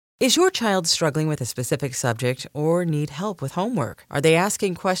Is your child struggling with a specific subject or need help with homework? Are they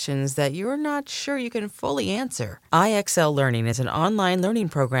asking questions that you're not sure you can fully answer? IXL Learning is an online learning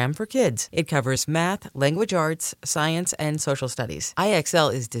program for kids. It covers math, language arts, science, and social studies.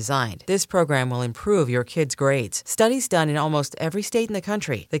 IXL is designed. This program will improve your kids' grades. Studies done in almost every state in the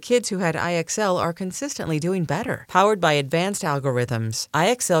country. The kids who had IXL are consistently doing better. Powered by advanced algorithms,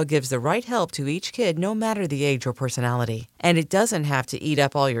 IXL gives the right help to each kid no matter the age or personality. And it doesn't have to eat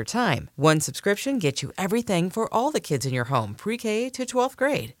up all your time. One subscription gets you everything for all the kids in your home, pre-K to 12th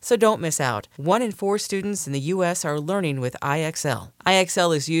grade. So don't miss out. 1 in 4 students in the U.S. are learning with IXL.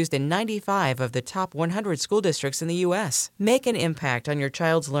 IXL is used in 95 of the top 100 school districts in the U.S. Make an impact on your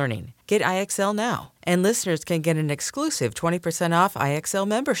child's learning. Get IXL now. And listeners can get an exclusive 20% off IXL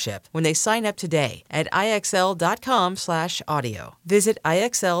membership when they sign up today at IXL.com/audio. Visit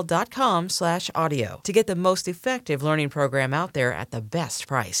IXL.com/audio to get the most effective learning program out there at the best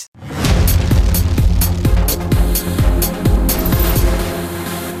price.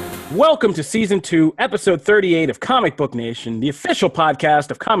 Welcome to Season 2, Episode 38 of Comic Book Nation, the official podcast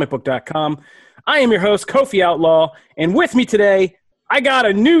of comicbook.com. I am your host, Kofi Outlaw, and with me today, I got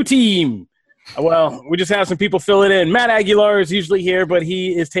a new team. Well, we just have some people fill it in. Matt Aguilar is usually here, but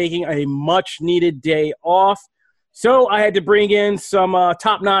he is taking a much-needed day off. So I had to bring in some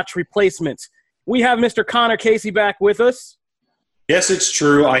top-notch replacements. We have Mr. Connor Casey back with us. Yes, it's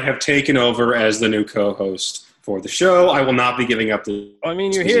true. I have taken over as the new co-host for the show. I will not be giving up the I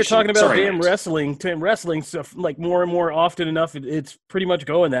mean, you're here talking about wrestling stuff like more and more often enough. It's pretty much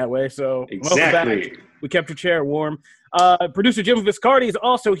going that way. So exactly. Welcome back. We kept your chair warm. Producer Jim Viscardi is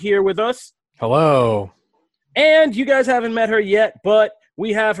also here with us. Hello. And you guys haven't met her yet, but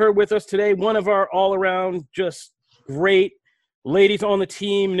we have her with us today. One of our all-around just great ladies on the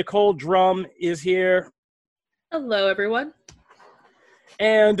team, Nicole Drum, is here. Hello, everyone.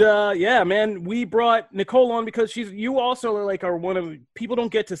 And yeah, man, we brought Nicole on because you also are one of people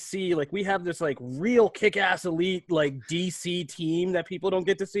don't get to see. Like, we have this like real kick-ass elite like DC team that people don't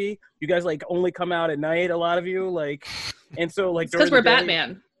get to see. You guys like only come out at night, a lot of you, like, and so like because we're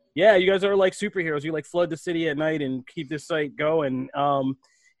Batman. Yeah, you guys are like superheroes. You like flood the city at night and keep this site going. Yeah,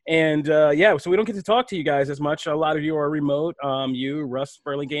 so we don't get to talk to you guys as much. A lot of you are remote. You, Russ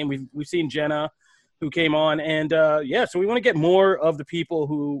Burlingame, we've seen Jenna, who came on, and yeah, so we want to get more of the people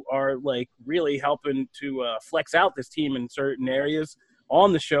who are like really helping to flex out this team in certain areas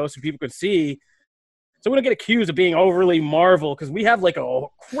on the show, so people can see. So we don't get accused of being overly Marvel because we have like a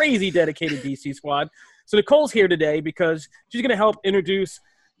crazy dedicated DC squad. So Nicole's here today because she's going to help introduce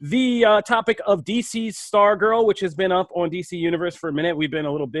the topic of DC's Stargirl, which has been up on DC Universe for a minute. We've been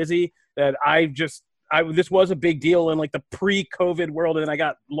a little busy. This was a big deal in like the pre-COVID world, and then I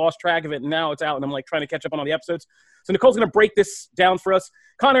got lost track of it, and now it's out, and I'm like trying to catch up on all the episodes. So Nicole's going to break this down for us.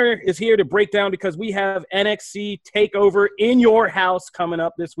 Connor is here to break down because we have NXT TakeOver in your house coming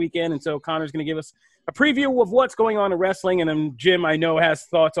up this weekend, and so Connor's going to give us a preview of what's going on in wrestling, and then Jim, I know, has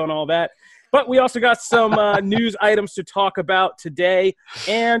thoughts on all that. But we also got some news items to talk about today,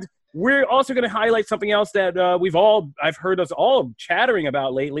 and we're also going to highlight something else that I've heard us all chattering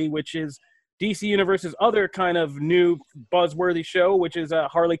about lately, which is DC Universe's other kind of new buzzworthy show, which is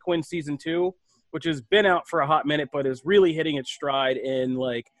Harley Quinn Season 2, which has been out for a hot minute, but is really hitting its stride. And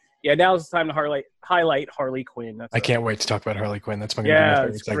now's the time to highlight Harley Quinn. I can't wait to talk about Harley Quinn. That's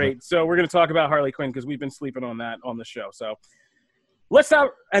it's great. So we're going to talk about Harley Quinn because we've been sleeping on that on the show. So let's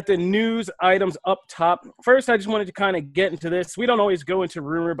start at the news items up top. First, I just wanted to kind of get into this. We don't always go into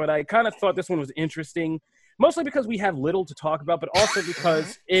rumor, but I kind of thought this one was interesting. Mostly because we have little to talk about, but also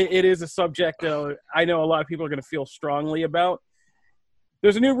because it is a subject I know a lot of people are going to feel strongly about.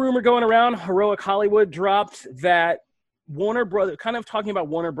 There's a new rumor going around. Heroic Hollywood dropped that Warner Brothers, kind of talking about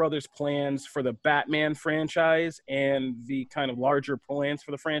Warner Brothers' plans for the Batman franchise and the kind of larger plans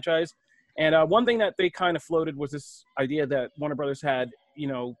for the franchise. And one thing that they kind of floated was this idea that Warner Brothers had,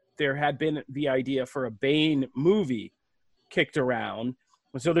 there had been the idea for a Bane movie kicked around.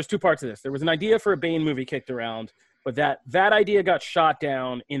 So there's two parts of this. There was an idea for a Bane movie kicked around, but that idea got shot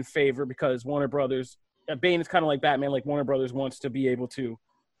down in favor because Warner Brothers, Bane is kind of like Batman, like Warner Brothers wants to be able to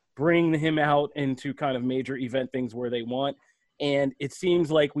bring him out into kind of major event things where they want. And it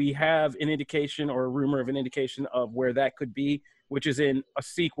seems like we have an indication or a rumor of an indication of where that could be, which is in a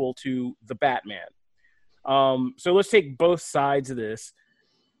sequel to The Batman. So let's take both sides of this.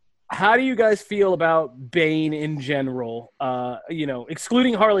 How do you guys feel about Bane in general?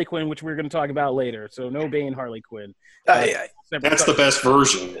 Excluding Harley Quinn, which we're going to talk about later. So no Bane, Harley Quinn. That's the best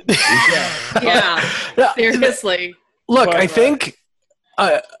version. Yeah. Seriously. Look, I think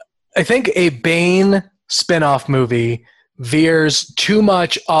a Bane spin-off movie veers too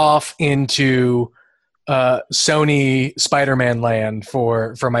much off into Sony Spider-Man land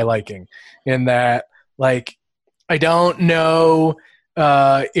for my liking. In that, like, I don't know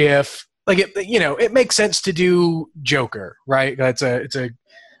if like it makes sense to do Joker, right? It's a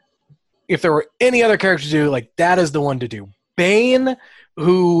if there were any other character to do, like, that is the one to do. Bane,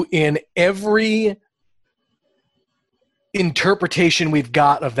 who in every interpretation we've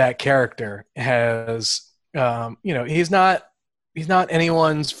got of that character has, he's not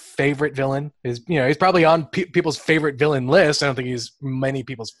anyone's favorite villain. He's probably on people's favorite villain list. I don't think he's many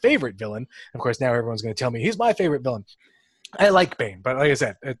people's favorite villain. Of course, now everyone's going to tell me he's my favorite villain. I like Bane, but like I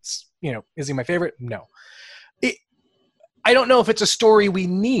said, it's, is he my favorite? No. I don't know if it's a story we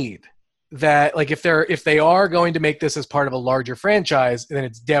need. That, like, if they are going to make this as part of a larger franchise, then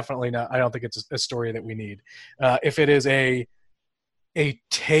it's definitely not. I don't think it's a story that we need. If it is a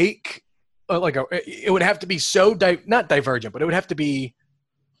take, it would have to be so not divergent, but it would have to be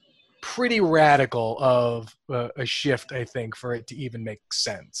pretty radical of a shift, I think, for it to even make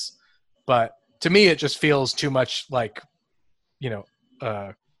sense. But to me, it just feels too much like,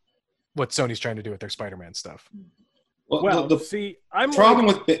 what Sony's trying to do with their Spider-Man stuff. Well, I'm problem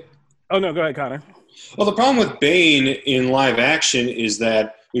with. Oh, no, go ahead, Connor. Well, the problem with Bane in live action is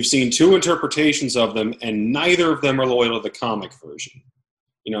that we've seen two interpretations of them, and neither of them are loyal to the comic version.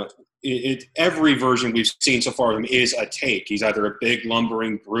 Every version we've seen so far of him is a take. He's either a big,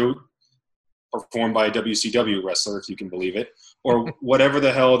 lumbering brute performed by a WCW wrestler, if you can believe it, or whatever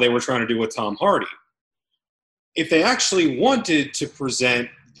the hell they were trying to do with Tom Hardy. If they actually wanted to present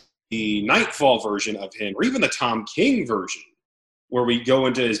the Nightfall version of him, or even the Tom King version, where we go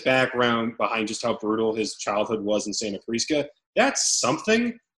into his background behind just how brutal his childhood was in Santa Prisca, that's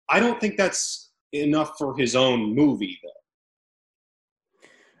something. I don't think that's enough for his own movie, though.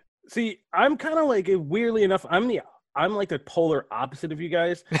 See, I'm kind of like, weirdly enough, I'm like the polar opposite of you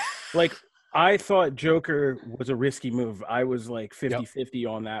guys. Like, I thought Joker was a risky move. I was like 50-50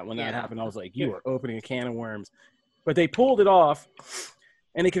 on that when that happened. I was like, you are opening a can of worms. But they pulled it off,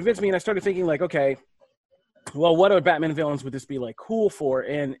 and they convinced me, and I started thinking, like, okay, well, what other Batman villains would this be, like, cool for?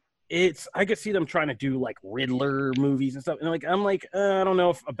 And I could see them trying to do, like, Riddler movies and stuff. And I'm like, I don't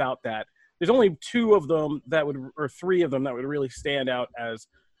know about that. There's only two of them or three of them that would really stand out as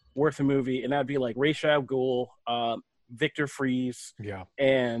worth a movie, and that'd be like Ra's al Ghul, Victor Fries,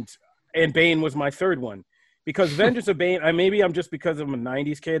 and Bane was my third one. Because Vengeance of Bane, maybe I'm just because I'm a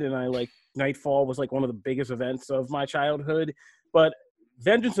 90s kid and I like Nightfall was like one of the biggest events of my childhood, but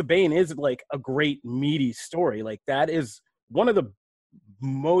Vengeance of Bane is like a great meaty story. Like, that is one of the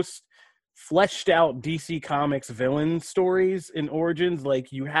most fleshed out DC Comics villain stories and origins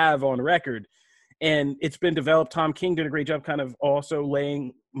like you have on record. And it's been developed. Tom King did a great job kind of also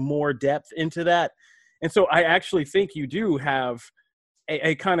laying more depth into that. And so I actually think you do have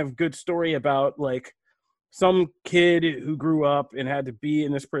a kind of good story about, like, some kid who grew up and had to be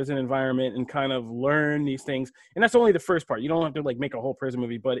in this prison environment and kind of learn these things. And that's only the first part. You don't have to, like, make a whole prison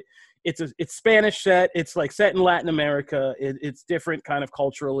movie, but it's Spanish set. It's like set in Latin America. It's different kind of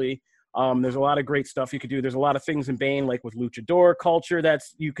culturally. There's a lot of great stuff you could do. There's a lot of things in Bane, like with luchador culture,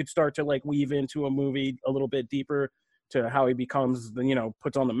 that's you could start to, like, weave into a movie a little bit deeper to how he becomes,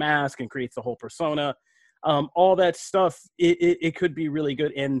 puts on the mask and creates the whole persona. All that stuff, it could be really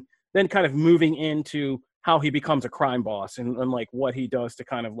good. And then kind of moving into how he becomes a crime boss and like what he does to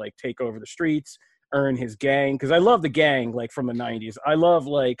kind of like take over the streets, earn his gang. Cause I love the gang, like, from the 90s. I love,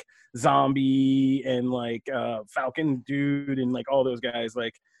 like, Zombie and like Falcon Dude and like all those guys,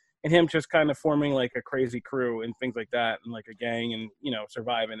 like, and him just kind of forming like a crazy crew and things like that, and like a gang, and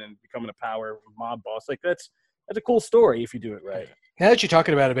surviving and becoming a power mob boss. Like, that's a cool story if you do it right. Now that you're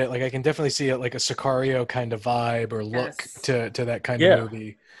talking about it a bit, like, I can definitely see it like a Sicario kind of vibe or look to that kind of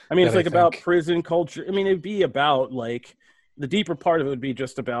movie. I mean, it's like about prison culture. I mean, it'd be about, like, the deeper part of it would be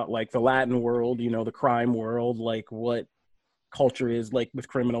just about, like, the Latin world, the crime world, like what culture is like with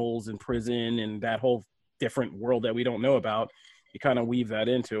criminals and prison and that whole different world that we don't know about. You kind of weave that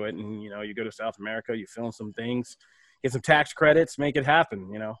into it, and, you go to South America, you film some things, get some tax credits, make it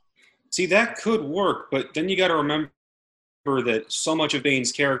happen, See, that could work, but then you got to remember that so much of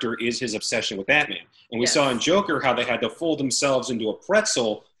Bane's character is his obsession with Batman. And we saw in Joker how they had to fold themselves into a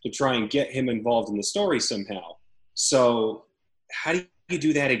pretzel to try and get him involved in the story somehow. So how do you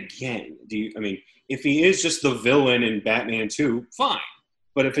do that again? If he is just the villain in Batman 2, fine.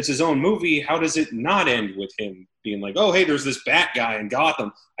 But if it's his own movie, how does it not end with him being like, oh, hey, there's this Bat guy in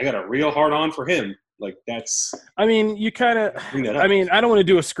Gotham. I got a real hard on for him. Like, that's... you kind of... I don't want to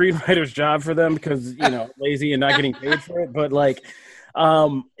do a screenwriter's job for them because, lazy and not getting paid for it. But, like,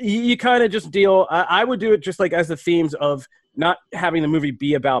 You kind of just deal. I would do it just like as the themes of not having the movie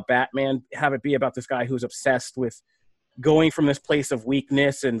be about Batman, have it be about this guy who's obsessed with going from this place of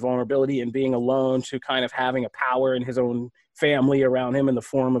weakness and vulnerability and being alone to kind of having a power in his own family around him in the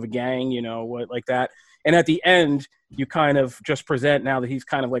form of a gang, what like that. And at the end, you kind of just present, now that he's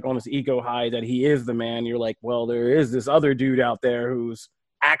kind of like on his ego high, that he is the man. You're like, well, there is this other dude out there who's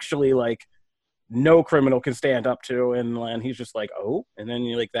actually like no criminal can stand up to, and he's just like, oh, and then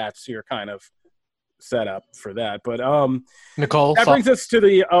you're like, that's your kind of setup for that. But Nicole, that brings us to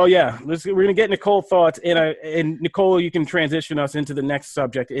the we're gonna get Nicole thoughts, and Nicole, you can transition us into the next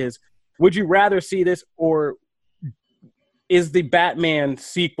subject. Is would you rather see this, or is the Batman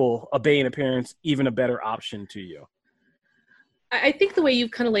sequel, a Bane appearance, even a better option to you? I think the way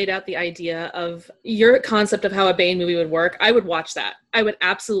you've kind of laid out the idea of your concept of how a Bane movie would work, I would watch that. I would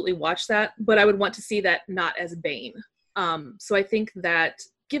absolutely watch that, but I would want to see that not as Bane. So I think that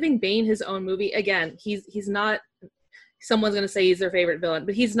giving Bane his own movie, again, he's not, someone's going to say he's their favorite villain,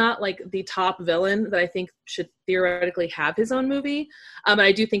 but he's not like the top villain that I think should theoretically have his own movie. And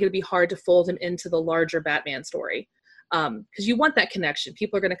I do think it'd be hard to fold him into the larger Batman story. Because you want that connection.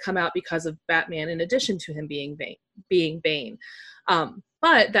 People are going to come out because of Batman in addition to him being Bane.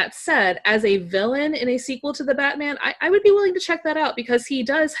 But that said, as a villain in a sequel to the Batman, I would be willing to check that out, because he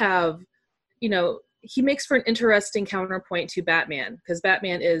does have, he makes for an interesting counterpoint to Batman, because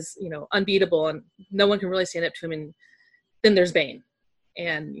Batman is, unbeatable and no one can really stand up to him. And then there's Bane.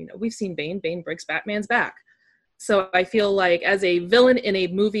 And, we've seen Bane breaks Batman's back. So I feel like as a villain in a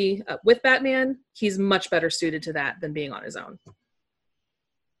movie with Batman, he's much better suited to that than being on his own.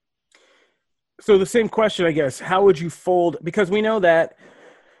 So the same question, I guess, how would you fold, because we know that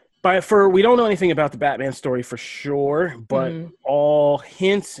we don't know anything about the Batman story for sure, but all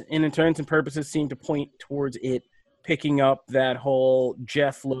hints and intents and purposes seem to point towards it picking up that whole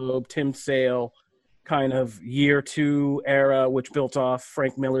Jeff Loeb, Tim Sale kind of year 2 era, which built off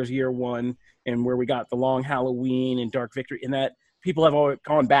Frank Miller's year 1, and where we got the Long Halloween and Dark Victory, and that people have always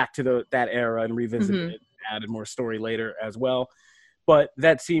gone back to that era and revisited it, added more story later as well. But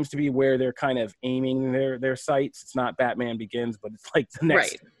that seems to be where they're kind of aiming their sights. It's not Batman Begins, but it's like the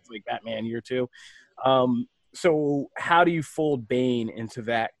next, it's like Batman year 2. So how do you fold Bane into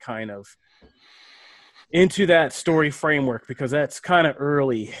that story framework? Because that's kind of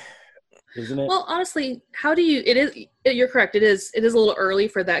early, isn't it? Well, honestly, you're correct. It is a little early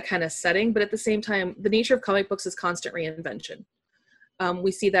for that kind of setting, but at the same time, the nature of comic books is constant reinvention.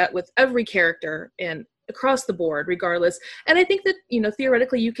 We see that with every character and across the board, regardless. And I think that,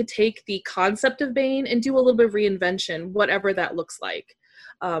 theoretically you could take the concept of Bane and do a little bit of reinvention, whatever that looks like.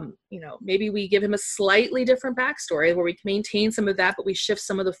 Maybe we give him a slightly different backstory where we can maintain some of that, but we shift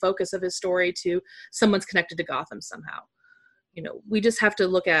some of the focus of his story to someone's connected to Gotham somehow. We just have to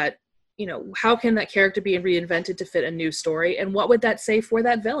look at, how can that character be reinvented to fit a new story? And what would that say for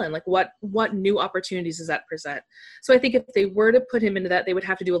that villain? Like what new opportunities does that present? So I think if they were to put him into that, they would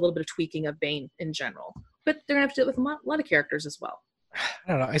have to do a little bit of tweaking of Bane in general, but they're gonna have to do it with a lot of characters as well.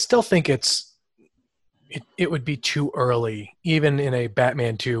 I don't know. I still think it would be too early, even in a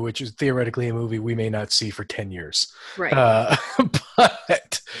Batman 2, which is theoretically a movie we may not see for 10 years. Right.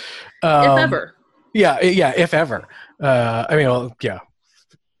 But if ever. Yeah, if ever.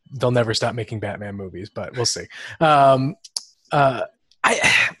 They'll never stop making Batman movies, but we'll see. I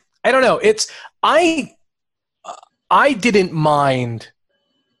don't know. I didn't mind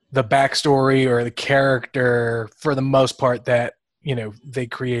the backstory or the character for the most part that they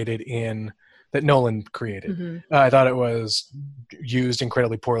created that Nolan created. I thought it was used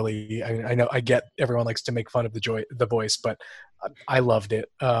incredibly poorly. I know I get everyone likes to make fun of the voice, but I loved it.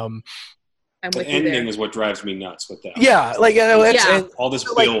 The ending is what drives me nuts with that. Yeah, all this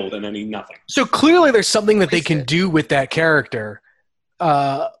build and then nothing. So clearly, there's something that they can do with that character,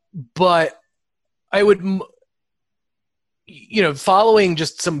 but I would, following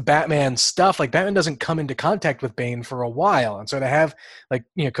just some Batman stuff. Like Batman doesn't come into contact with Bane for a while, and so to have,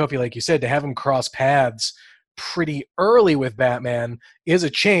 Kofi, like you said, to have him cross paths pretty early with Batman is a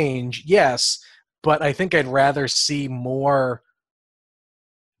change, yes, but I think I'd rather see more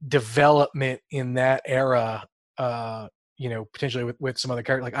development in that era, potentially with some other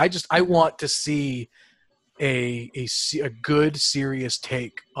character. I want to see a good serious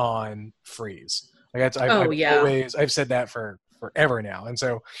take on Freeze. I've said that for forever now, and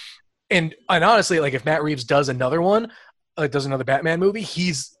so and honestly, if Matt Reeves does another one, does another Batman movie,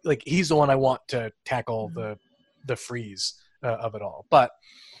 he's the one I want to tackle the Freeze of it all. But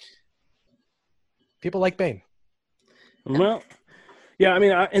people like Bane. Well. Yeah, I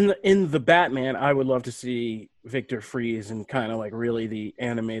mean, in the Batman, I would love to see Victor Freeze and kind of like really the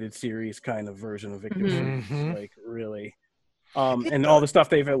animated series kind of version of Victor Mhm. Freeze, Mhm. like really. And all the stuff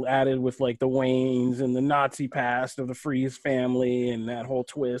they've added with like the Waynes and the Nazi past of the Freeze family and that whole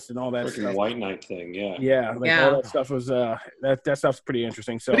twist and all that Freaking stuff. White Knight thing, yeah. Yeah, like all that stuff was that stuff's pretty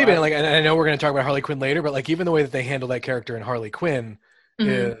interesting. So But even like, and I know we're going to talk about Harley Quinn later, but like even the way that they handle that character in Harley Quinn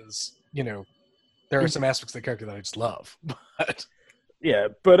Mhm. is, you know, there are some aspects of the character that I just love. But yeah,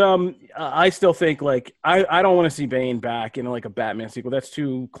 but I still think like I don't want to see Bane back in like a Batman sequel. That's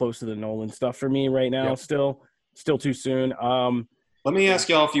too close to the Nolan stuff for me right now. Yep. Still too soon. Let me ask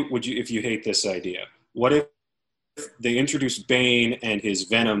y'all if you hate this idea. What if they introduced Bane and his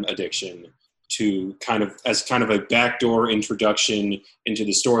Venom addiction to kind of a backdoor introduction into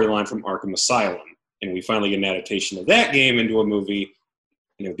the storyline from Arkham Asylum, and we finally get an adaptation of that game into a movie,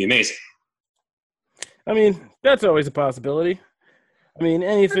 and it would be amazing. I mean, that's always a possibility. I mean,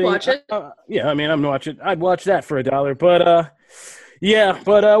 anything. I'd watch it. Yeah, I mean, I'd watch that for $1.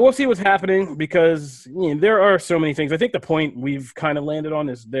 But we'll see what's happening because there are so many things. I think the point we've kind of landed on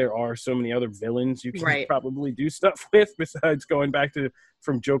is there are so many other villains you can probably do stuff with besides going back to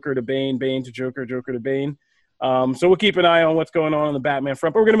from Joker to Bane, Bane to Joker, Joker to Bane. So we'll keep an eye on what's going on the Batman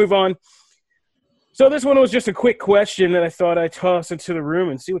front. But we're going to move on. So this one was just a quick question that I thought I'd toss into the room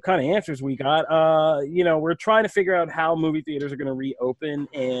and see what kind of answers we got. We're trying to figure out how movie theaters are going to reopen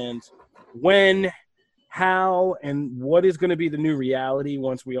and when, how, and what is going to be the new reality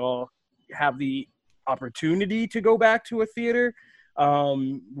once we all have the opportunity to go back to a theater.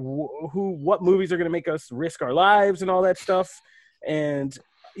 What movies are going to make us risk our lives and all that stuff. And,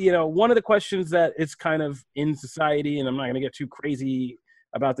 one of the questions that is kind of in society, and I'm not going to get too crazy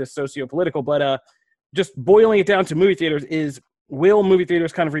about this socio-political, but just boiling it down to movie theaters is, will movie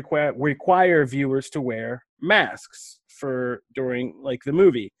theaters kind of require viewers to wear masks during like the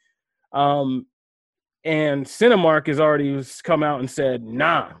movie? And Cinemark has already come out and said,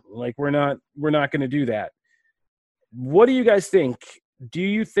 nah, like we're not going to do that. What do you guys think? Do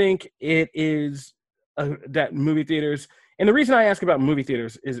you think it is that movie theaters, and the reason I ask about movie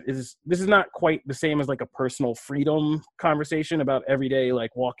theaters is this is not quite the same as like a personal freedom conversation about every day,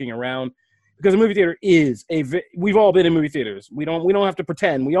 like walking around. Because a movie theater is we've all been in movie theaters. We don't have to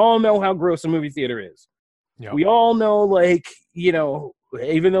pretend. We all know how gross a movie theater is. Yep. We all know, like,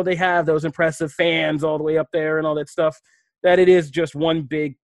 even though they have those impressive fans all the way up there and all that stuff, that it is just one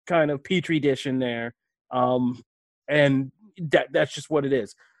big kind of petri dish in there. And that's just what it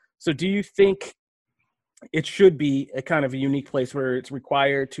is. So do you think it should be a kind of a unique place where it's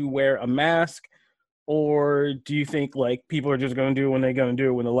required to wear a mask? Or do you think like people are just going to do when they're going to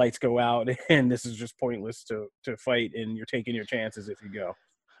do when the lights go out and this is just pointless to fight and you're taking your chances if you go?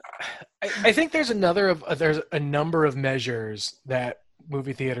 I think there's a number of measures that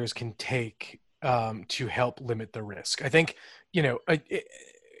movie theaters can take to help limit the risk. I think,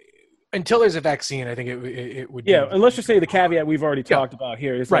 until there's a vaccine, I think it would. Yeah, and let's just say the caveat we've already talked about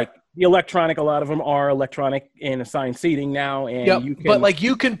here is like the electronic. A lot of them are electronic and assigned seating now, and you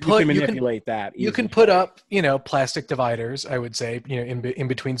can manipulate that. You can put up plastic dividers. I would say in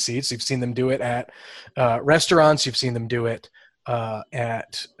between seats. You've seen them do it at restaurants. You've seen them do it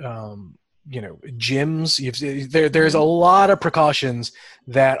at gyms. There's a lot of precautions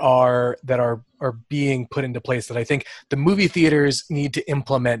that are being put into place that I think the movie theaters need to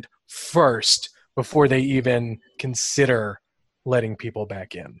implement first before they even consider letting people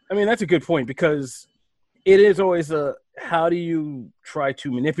back in. I mean, that's a good point because it is always how do you try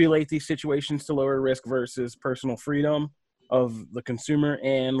to manipulate these situations to lower risk versus personal freedom of the consumer.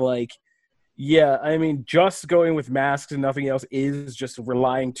 And I mean, just going with masks and nothing else is just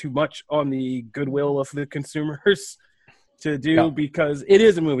relying too much on the goodwill of the consumers to do because it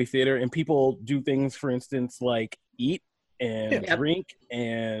is a movie theater and people do things, for instance, like eat and drink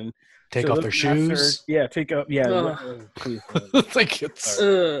and take off their shoes. Take up. Yeah. Please. Like it's.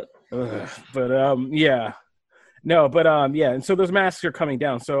 And so those masks are coming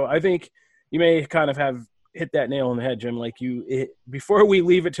down. So I think you may kind of have hit that nail on the head, Jim. Before we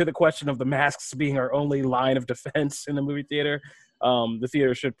leave it to the question of the masks being our only line of defense in the movie theater, the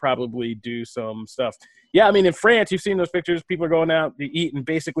theater should probably do some stuff. Yeah, I mean, in France, you've seen those pictures. People are going out to eat and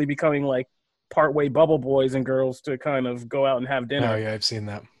basically becoming like partway bubble boys and girls to kind of go out and have dinner. Oh, yeah, I've seen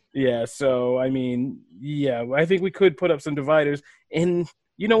that. Yeah, so, I mean, I think we could put up some dividers. And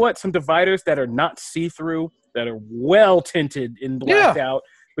you know what? Some dividers that are not see-through, that are well tinted and blacked out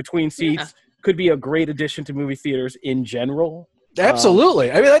between seats could be a great addition to movie theaters in general. Absolutely.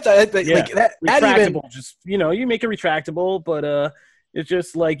 I mean, like that retractable. Just, you make it retractable, but it's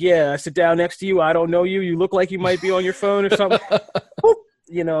just like, I sit down next to you. I don't know you. You look like you might be on your phone or something. Boop,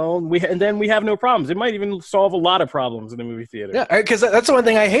 and then we have no problems. It might even solve a lot of problems in the movie theater. Yeah, because that's the one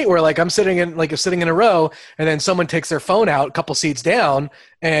thing I hate. Where like I'm sitting in a row, and then someone takes their phone out a couple seats down,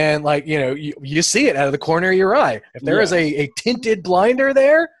 and like you see it out of the corner of your eye. If there is a tinted blinder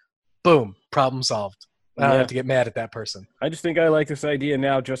there, boom, problem solved. I don't have to get mad at that person. I just think I like this idea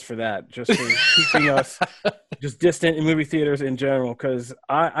now just for that, just for keeping us just distant in movie theaters in general. Because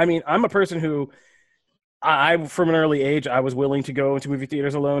I mean, I'm a person who I from an early age, I was willing to go into movie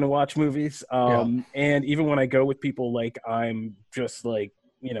theaters alone and watch movies. And even when I go with people, like I'm just like,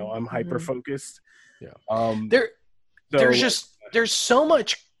 I'm hyper focused. Yeah. There's so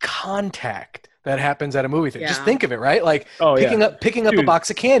much contact that happens at a movie theater. Just think of it, right? Like picking up a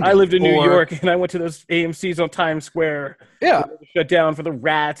box of candy. I lived in New York, and I went to those AMC's on Times Square. Yeah, shut down for the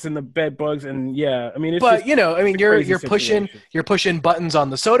rats and the bed bugs, and I mean, you're pushing buttons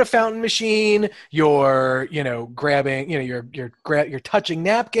on the soda fountain machine. You're grabbing, you're touching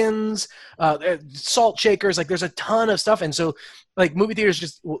napkins, salt shakers. Like there's a ton of stuff, and so like movie theaters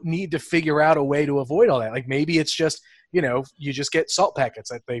just need to figure out a way to avoid all that. Like maybe it's just you just get salt packets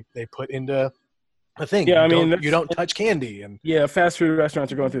that they put into a thing. Yeah, you don't touch candy. And fast food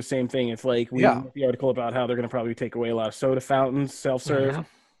restaurants are going through the same thing. It's like we read the article about how they're going to probably take away a lot of soda fountains, self-serve, and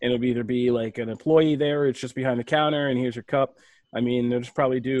it'll either be like an employee there, or it's just behind the counter, and here's your cup. I mean, they'll just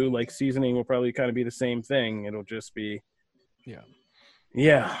probably do like seasoning will probably kind of be the same thing. It'll just be,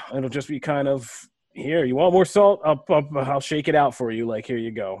 it'll just be kind of here. You want more salt? I'll shake it out for you. Like here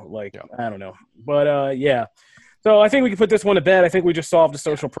you go. Like I don't know, but So I think we can put this one to bed. I think we just solved a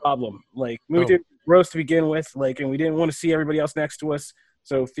social problem. Like movie theater gross to begin with, and we didn't want to see everybody else next to us.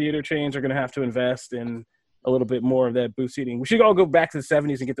 So theater chains are going to have to invest in a little bit more of that booth seating. We should all go back to the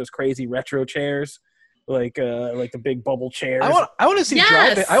 70s and get those crazy retro chairs, like the big bubble chairs. I want to see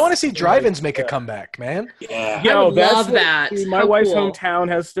I want to see drive-ins make a comeback, man. Yeah, I would love that. My wife's hometown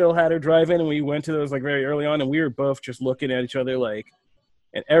has still had her drive-in, and we went to those like very early on, and we were both just looking at each other like.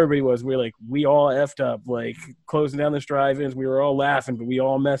 And everybody we all effed up, like closing down this drive-ins. We were all laughing, but we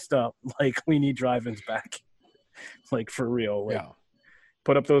all messed up. Like we need drive-ins back, like for real. Like,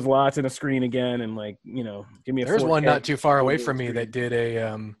 put up those lots and a screen again, and give me a. There's one not too far away from me that did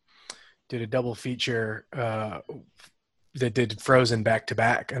a double feature that did Frozen back to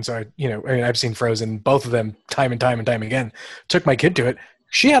back, and so I've seen Frozen, both of them, time and time again. Took my kid to it.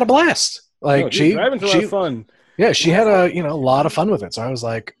 She had a blast. Like driving's a lot of fun. Yeah, she had a lot of fun with it. So I was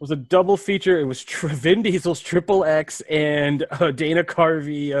like, it was a double feature. It was Vin Diesel's Triple X and Dana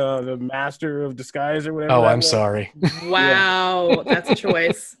Carvey, the Master of Disguise or whatever. Oh, I'm sorry. Wow, that's a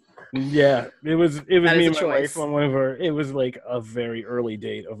choice. Yeah, it was me and my wife on one of our. It was like a very early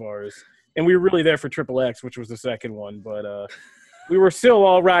date of ours, and we were really there for Triple X, which was the second one. But we were still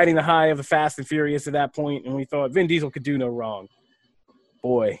all riding the high of the Fast and Furious at that point, and we thought Vin Diesel could do no wrong.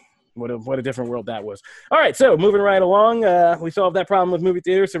 Boy. What a different world that was. All right, so moving right along, we solved that problem with movie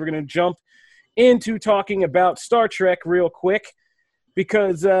theaters, so we're going to jump into talking about Star Trek real quick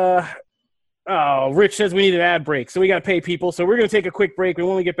because, Rich says we need an ad break, so we got to pay people. So we're going to take a quick break, and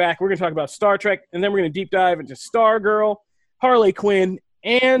when we get back, we're going to talk about Star Trek, and then we're going to deep dive into Stargirl, Harley Quinn,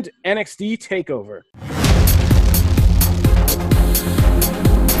 and NXT TakeOver.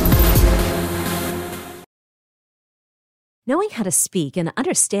 Knowing how to speak and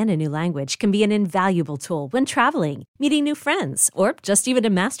understand a new language can be an invaluable tool when traveling, meeting new friends, or just even to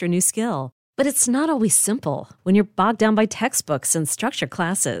master a new skill. But it's not always simple when you're bogged down by textbooks and structured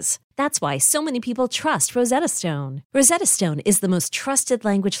classes. That's why so many people trust Rosetta Stone. Rosetta Stone is the most trusted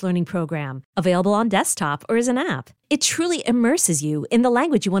language learning program, available on desktop or as an app. It truly immerses you in the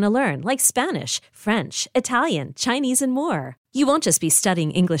language you want to learn, like Spanish, French, Italian, Chinese, and more. You won't just be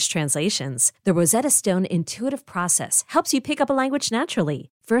studying English translations. The Rosetta Stone intuitive process helps you pick up a language naturally,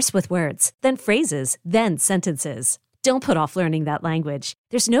 first with words, then phrases, then sentences. Don't put off learning that language.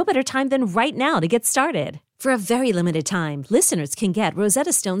 There's no better time than right now to get started. For a very limited time, listeners can get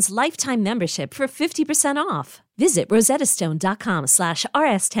Rosetta Stone's lifetime membership for 50% off. Visit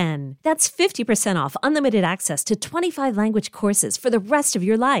rosettastone.com/rs10. That's 50% off unlimited access to 25 language courses for the rest of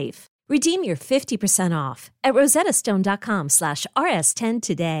your life. Redeem your 50% off at rosettastone.com/rs10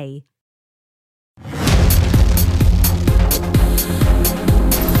 today.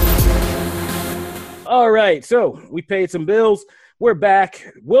 All right, so we paid some bills. We're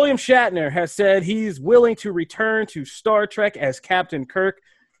back. William Shatner has said he's willing to return to Star Trek as Captain Kirk,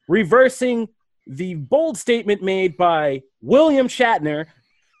 reversing the bold statement made by William Shatner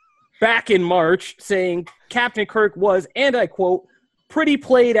back in March, saying Captain Kirk was, and I quote, pretty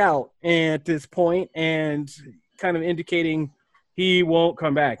played out at this point, and kind of indicating he won't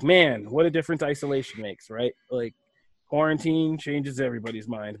come back. Man, what a difference isolation makes, right? Like, quarantine changes everybody's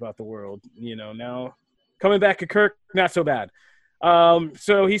mind about the world. Now coming back to Kirk, not so bad.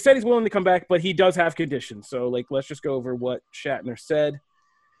 So he said he's willing to come back, but he does have conditions. So let's just go over what Shatner said.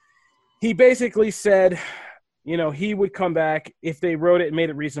 He basically said, he would come back if they wrote it and made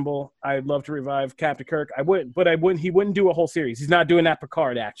it reasonable. I'd love to revive Captain Kirk. I would, but I wouldn't. He wouldn't do a whole series. He's not doing that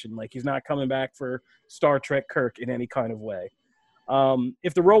Picard action. He's not coming back for Star Trek Kirk in any kind of way.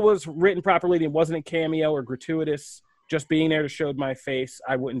 If the role was written properly and it wasn't a cameo or gratuitous, just being there to show my face,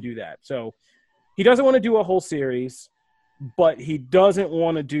 I wouldn't do that. So he doesn't want to do a whole series, but he doesn't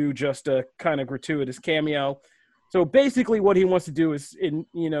want to do just a kind of gratuitous cameo. So basically what he wants to do is,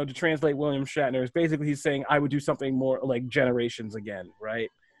 to translate William Shatner, is basically he's saying, I would do something more like Generations again, right?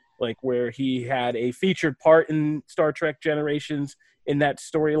 Where he had a featured part in Star Trek Generations in that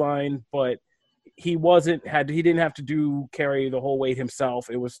storyline, but he didn't have to carry the whole weight himself.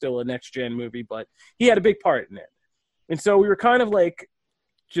 It was still a next gen movie, but he had a big part in it. And so we were kind of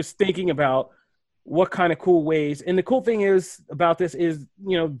just thinking about what kind of cool ways. And the cool thing is about this is,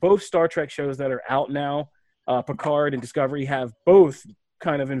 both Star Trek shows that are out now, Picard and Discovery, have both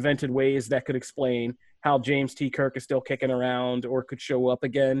kind of invented ways that could explain how James T. Kirk is still kicking around or could show up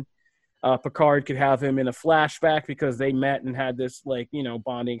again. Picard could have him in a flashback because they met and had this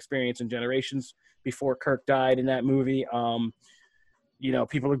bonding experience in Generations before Kirk died in that movie.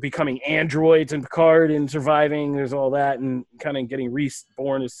 People are becoming androids in Picard and surviving. There's all that and kind of getting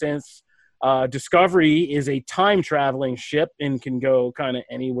reborn since. Discovery is a time-traveling ship and can go kind of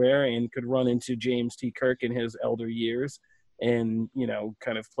anywhere and could run into James T. Kirk in his elder years and,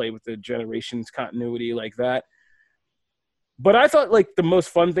 kind of play with the Generations continuity like that. But I thought, the most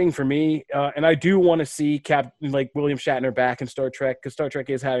fun thing for me, and I do want to see William Shatner back in Star Trek, because Star Trek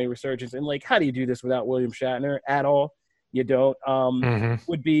is having a resurgence. And, how do you do this without William Shatner at all? You don't.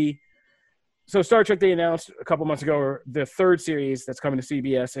 Would be... So Star Trek, they announced a couple months ago, the third series that's coming to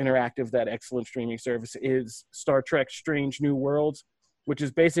CBS Interactive, that excellent streaming service, is Star Trek Strange New Worlds, which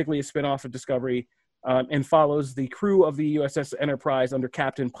is basically a spinoff of Discovery and follows the crew of the USS Enterprise under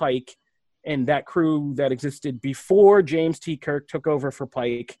Captain Pike, and that crew that existed before James T. Kirk took over for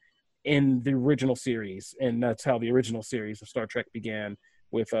Pike in the original series. And that's how the original series of Star Trek began,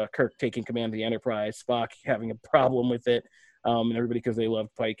 with Kirk taking command of the Enterprise, Spock having a problem with it, and everybody because they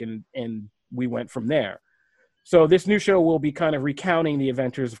loved Pike, and we went from there. So this new show will be kind of recounting the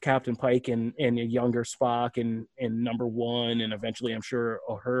adventures of Captain Pike and a younger Spock and Number One, and eventually I'm sure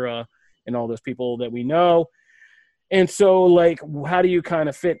Uhura and all those people that we know. And so how do you kind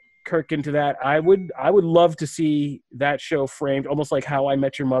of fit Kirk into that? I would love to see that show framed almost like How I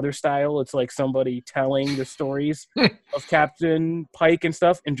Met Your Mother style. It's like somebody telling the stories of Captain Pike and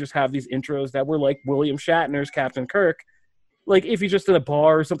stuff, and just have these intros that were like William Shatner's Captain Kirk. If he's just in a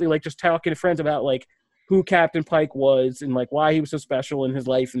bar or something, just talking to friends about who Captain Pike was and why he was so special in his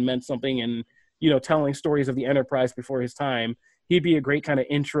life and meant something, and telling stories of the Enterprise before his time. He'd be a great kind of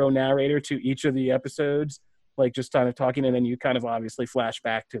intro narrator to each of the episodes, just kind of talking, and then you kind of obviously flash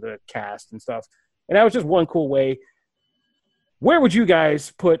back to the cast and stuff. And that was just one cool way. Where would you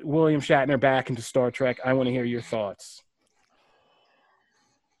guys put William Shatner back into Star Trek? I want to hear your thoughts.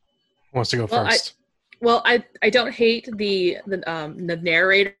 Who wants to go first? I don't hate the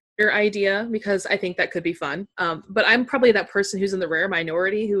narrator idea, because I think that could be fun. But I'm probably that person who's in the rare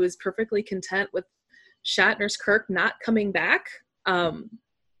minority who is perfectly content with Shatner's Kirk not coming back.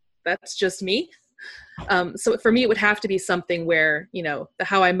 That's just me. So for me, it would have to be something where, the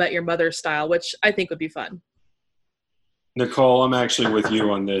How I Met Your Mother style, which I think would be fun. Nicole, I'm actually with you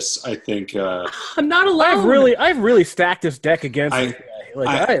on this. I think I'm not alone. I've really stacked this deck against this guy.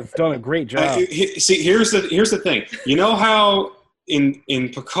 I have done a great job. See, here's the thing. You know how in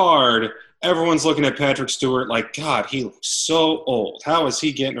Picard, everyone's looking at Patrick Stewart God, he looks so old. How is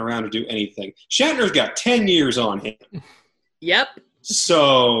he getting around to do anything? Shatner's got 10 years on him. Yep.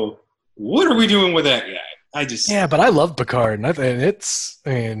 So what are we doing with that guy? Yeah, but I love Picard,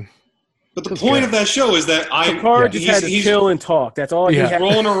 and but the point of that show is that Picard just had to chill and talk. That's all. He's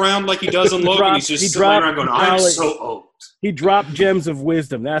rolling around like he does in Logan. He's just sitting around going, "I'm so old." He dropped gems of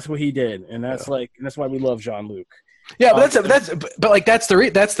wisdom. That's what he did, and that's that's why we love Jean-Luc. Yeah, but that's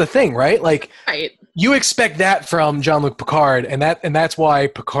the thing, right? Right. You expect that from Jean-Luc Picard, and that's why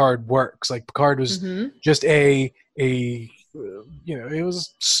Picard works. Picard was just it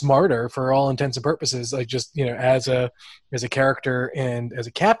was smarter for all intents and purposes, as a character and as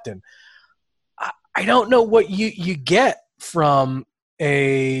a captain. I don't know what you get from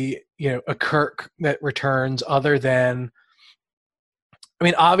a Kirk that returns, other than,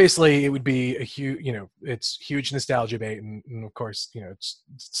 obviously it would be a huge, it's huge nostalgia bait, and of course,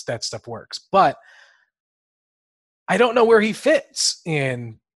 it's that stuff works. But I don't know where he fits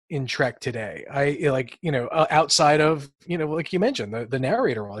in Trek today. I like, outside of, like you mentioned, the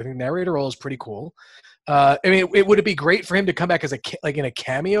narrator role. I think the narrator role is pretty cool. I mean, would it be great for him to come back as in a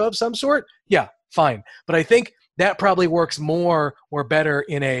cameo of some sort? Yeah, fine. But I think that probably works more or better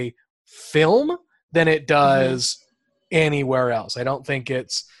in a film than it does anywhere else. I don't think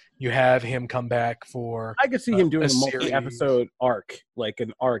you have him come back for. I could see him doing a multi-episode arc, like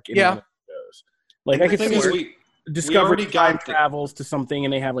an arc in one of those. Like and I could see Discovery time travels to something,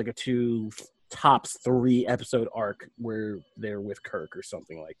 and they have like a 2 tops 3 episode arc where they're with Kirk or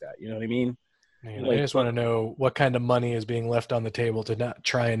something like that. You know what I mean? I just want to know what kind of money is being left on the table to not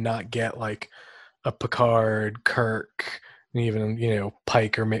try and not get like a Picard, Kirk, even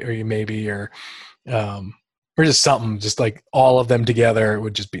Pike or just something, just like all of them together. It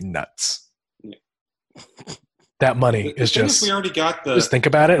would just be nuts. Yeah. That money is just. We already got just think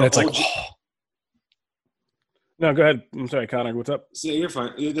about it, and it's like. Oh. No, go ahead. I'm sorry, Connor. What's up? So you're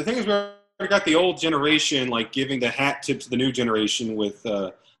fine. The thing is, we already got the old generation like giving the hat tip to the new generation with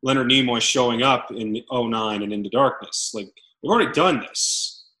Leonard Nimoy showing up in 2009 and Into Darkness. Like, we've already done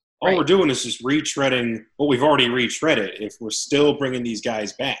this. All we're doing is just retreading what we've already retreaded if we're still bringing these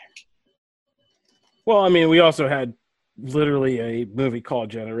guys back. Well, I mean, we also had literally a movie called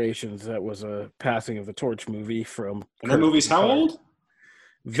Generations that was a passing of the torch movie from. And that movie's how old?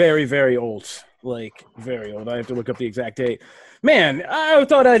 Very, very old. Like, very old. I have to look up the exact date. Man, I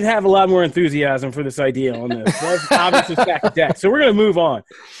thought I'd have a lot more enthusiasm for this idea on this. That's obviously stacked of deck. So we're going to move on.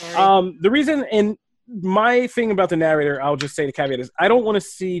 The reason, and my thing about the narrator, I'll just say the caveat is I don't want to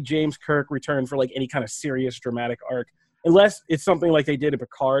see James Kirk return for like any kind of serious dramatic arc unless it's something like they did in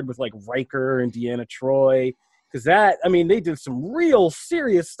Picard with like Riker and Deanna Troi. Because they did some real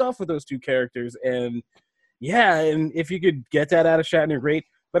serious stuff with those 2 characters. And yeah, and if you could get that out of Shatner, great.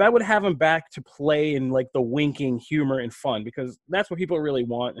 But I would have him back to play in like the winking humor and fun, because that's what people really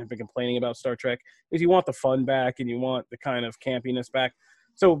want and have been complaining about Star Trek is you want the fun back and you want the kind of campiness back.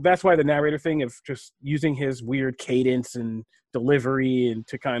 So that's why the narrator thing of just using his weird cadence and delivery and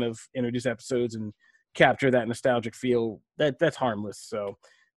to kind of introduce episodes and capture that nostalgic feel, that's harmless. So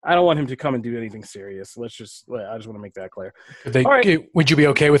I don't want him to come and do anything serious. I just want to make that clear. Would you be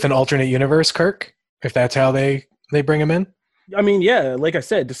okay with an alternate universe, Kirk, if that's how they bring him in? I mean, yeah, like I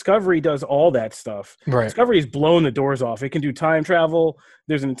said, Discovery does all that stuff. Right. Discovery's blown the doors off. It can do time travel.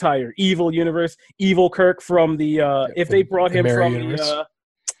 There's an entire evil universe. Evil Kirk from if they brought him from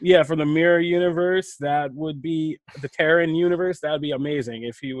from the Mirror Universe, that would be the Terran universe. That would be amazing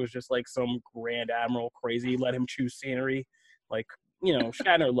if he was just like some Grand Admiral crazy. Let him choose scenery. Like,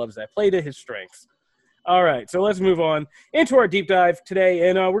 Shatner loves that. Play to his strengths. All right, so let's move on into our deep dive today.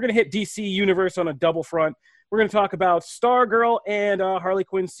 And we're going to hit DC Universe on a double front. We're going to talk about Stargirl and Harley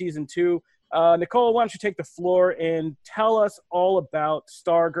Quinn Season 2. Nicole, why don't you take the floor and tell us all about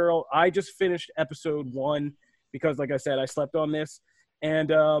Stargirl? I just finished episode 1 because, like I said, I slept on this.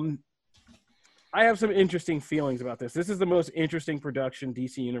 And I have some interesting feelings about this. This is the most interesting production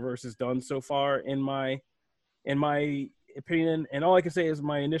DC Universe has done so far, in my opinion. And all I can say is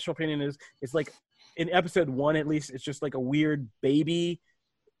my initial opinion is it's like in episode 1, at least, it's just like a weird baby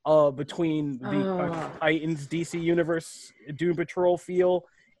between the Titans DC Universe Doom Patrol feel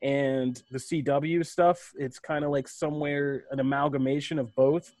and the CW stuff. It's kind of like somewhere an amalgamation of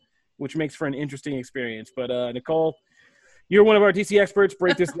both, which makes for an interesting experience. But Nicole, you're one of our DC experts.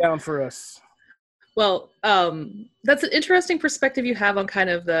 Break this down for us. Well, that's an interesting perspective you have on kind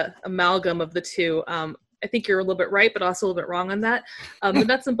of the amalgam of the two. I think you're a little bit right, but also a little bit wrong on that. The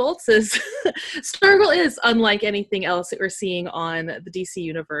nuts and bolts is Stargirl is unlike anything else that we're seeing on the DC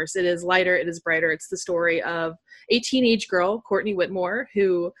universe. It is lighter, it is brighter. It's the story of a teenage girl, Courtney Whitmore,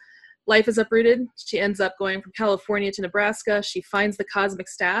 who life is uprooted. She ends up going from California to Nebraska. She finds the cosmic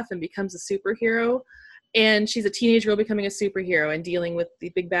staff and becomes a superhero. And she's a teenage girl becoming a superhero and dealing with the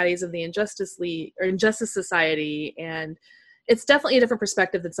big baddies of the Injustice League or Injustice Society. And it's definitely a different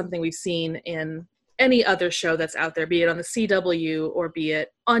perspective than something we've seen in any other show that's out there, be it on the CW or be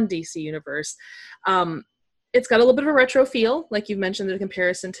it on DC Universe. It's got a little bit of a retro feel, like you've mentioned, in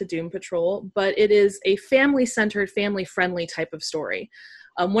comparison to Doom Patrol, but it is a family-centered, family-friendly type of story.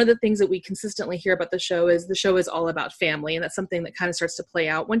 One of the things that we consistently hear about the show is all about family, and that's something that kind of starts to play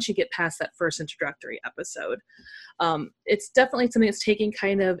out once you get past that first introductory episode. It's definitely something that's taking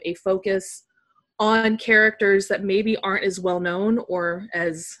kind of a focus on characters that maybe aren't as well known or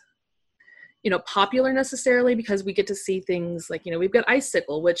as popular necessarily, because we get to see things like, we've got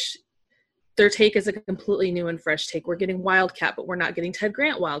Icicle, which their take is a completely new and fresh take. We're getting Wildcat, but we're not getting Ted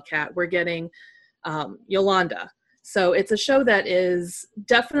Grant Wildcat. We're getting Yolanda. So it's a show that is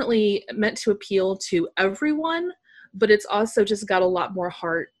definitely meant to appeal to everyone, but it's also just got a lot more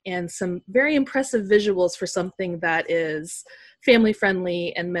heart and some very impressive visuals for something that is family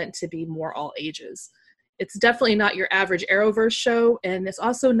friendly and meant to be more all ages. It's definitely not your average Arrowverse show, and it's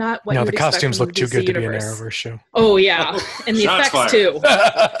also not what you would the expect costumes from look the too DC good to universe. be an Arrowverse show. Oh yeah, and the Shots effects fired. too.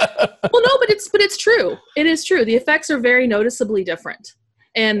 Well, no, but it's true. It is true. The effects are very noticeably different,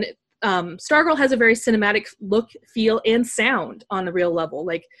 and Stargirl has a very cinematic look, feel, and sound on a real level.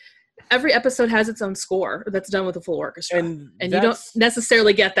 Like every episode has its own score that's done with a full orchestra, and you don't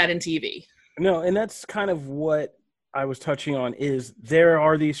necessarily get that in TV. No, and that's kind of what I was touching on, is there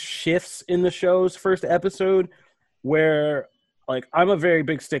are these shifts in the show's first episode where, like, I'm a very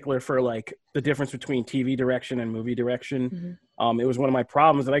big stickler for, like, the difference between TV direction and movie direction. It was one of my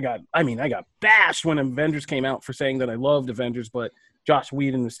problems that I got bashed when Avengers came out for saying that I loved Avengers, but Joss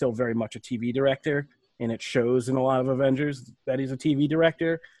Whedon is still very much a TV director, and it shows in a lot of Avengers that he's a TV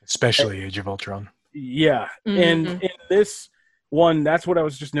director. Especially Age of Ultron. Yeah. And in this one, that's what I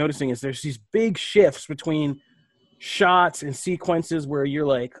was just noticing, is there's these big shifts between shots and sequences where you're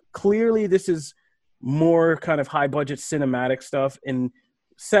like, clearly this is more kind of high budget cinematic stuff, and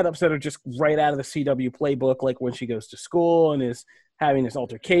setups that are just right out of the CW playbook, like when she goes to school and is having this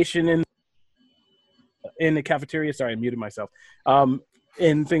altercation in the cafeteria. Sorry, I muted myself.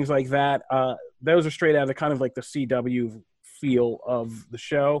 And things like that. Those are straight out of the kind of like the CW feel of the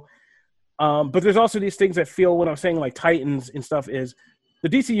show. But there's also these things that feel, when I'm saying like Titans and stuff, is the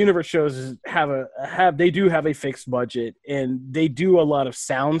DC Universe shows they do have a fixed budget, and they do a lot of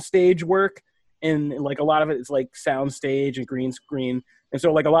soundstage work, and like a lot of it is like soundstage and green screen, and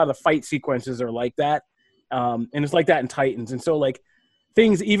so like a lot of the fight sequences are like that, and it's like that in Titans, and so like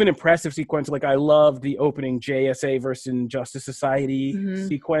things, even impressive sequence, like I love the opening JSA versus Justice Society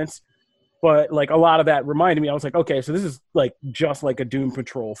sequence. But like a lot of that reminded me, I was like, okay, so this is like just like a Doom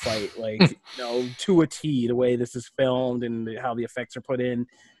Patrol fight, like to a T, the way this is filmed and how the effects are put in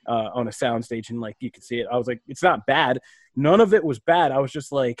on a soundstage, and like you can see it. I was like, it's not bad. None of it was bad. I was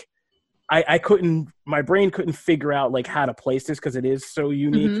just like, my brain couldn't figure out like how to place this because it is so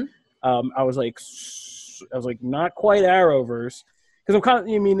unique. I was like, not quite Arrowverse. Because I'm kind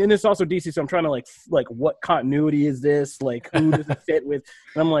of, and it's also DC, so I'm trying to like what continuity is this? Like, who does it fit with?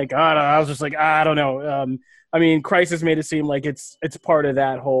 And I'm like, I was just like, I don't know. Crisis made it seem like it's part of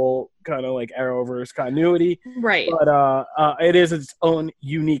that whole kind of like Arrowverse continuity, right? But it is its own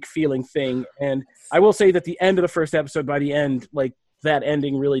unique feeling thing. And I will say that the end of the first episode, by the end, like that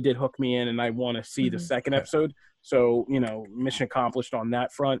ending really did hook me in, and I want to see the second episode. So mission accomplished on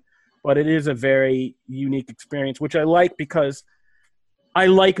that front. But it is a very unique experience, which I like, because I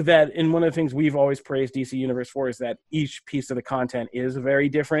like that, and one of the things we've always praised DC Universe for is that each piece of the content is a very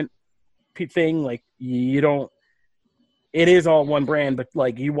different thing. Like, it is all one brand, but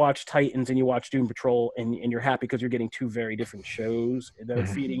like you watch Titans and you watch Doom Patrol and you're happy because you're getting two very different shows that are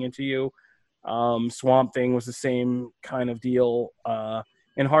feeding into you. Swamp Thing was the same kind of deal.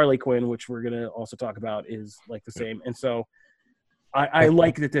 And Harley Quinn, which we're going to also talk about, is like the same. And so I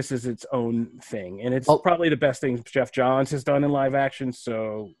like that this is its own thing, and it's probably the best thing Jeff Johns has done in live action.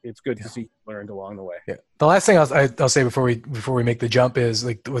 So it's good to see learned along the way. Yeah. The last thing I'll say before we make the jump is,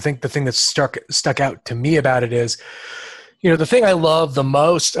 like, I think the thing that stuck out to me about it is, the thing I love the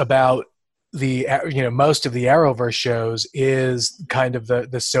most about the most of the Arrowverse shows is kind of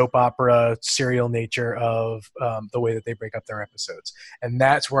the soap opera serial nature of the way that they break up their episodes, and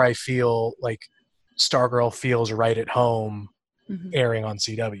that's where I feel like Stargirl feels right at home airing on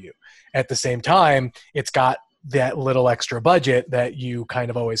CW. At the same time, it's got that little extra budget that you kind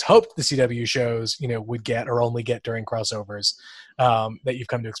of always hoped the CW shows would get, or only get during crossovers, that you've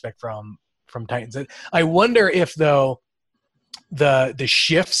come to expect from Titans. I wonder if, though, the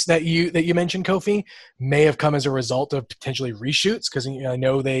shifts that you mentioned, Kofi, may have come as a result of potentially reshoots, because I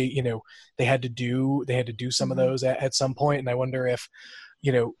know they had to do some of those at some point, and I wonder if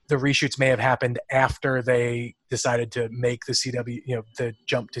the reshoots may have happened after they decided to make the CW, the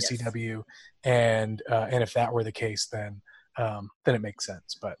jump to CW, and if that were the case, then it makes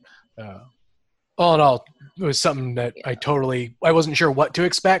sense. But all in all, it was something that I wasn't sure what to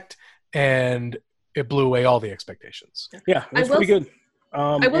expect, and it blew away all the expectations. Yeah, it was pretty good.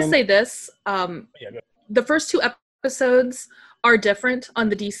 I will say this: the first two episodes are different on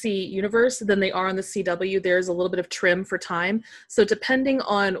the DC universe than they are on the CW. There's a little bit of trim for time. So depending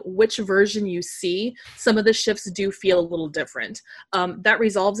on which version you see, some of the shifts do feel a little different. That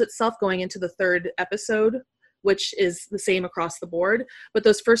resolves itself going into the third episode, which is the same across the board. But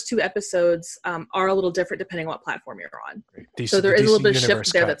those first two episodes are a little different depending on what platform you're on. So there is a little bit of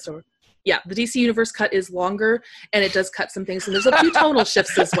shift there. The DC Universe cut is longer, and it does cut some things. And there's a few tonal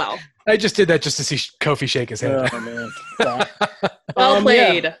shifts as well. I just did that just to see Kofi shake his head. Oh man. Stop. Well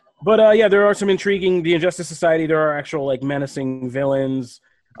played. Yeah. But yeah, there are some intriguing. The Injustice Society. There are actual like menacing villains.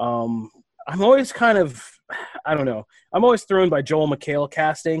 I'm always kind of, I don't know. I'm always thrown by Joel McHale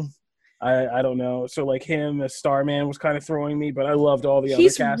casting. I don't know. So like him as Starman was kind of throwing me, but I loved all the other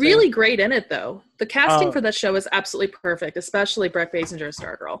casting. He's really great in it though. The casting for that show is absolutely perfect, especially Brett Basinger as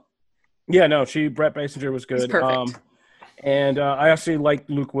Stargirl. Yeah, no, Brett Basinger was good. He's perfect. And I actually liked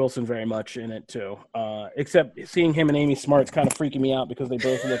Luke Wilson very much in it too. Except seeing him and Amy Smart's kind of freaking me out because they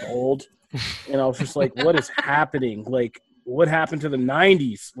both look old. And I was just like, what is happening? Like, what happened to the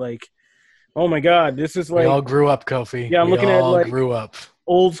 90s? Like, oh my God, this is like. We all grew up, Kofi. Yeah, I'm looking at like. Grew up.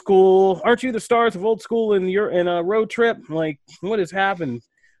 Old School. Aren't you the stars of Old School in a road trip? Like, what has happened?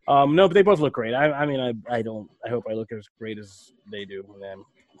 No, but they both look great. I mean, I hope I look as great as they do. And I'm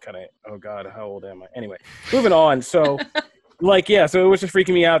kind of, oh God, how old am I? Anyway, moving on. So, like, yeah, so it was just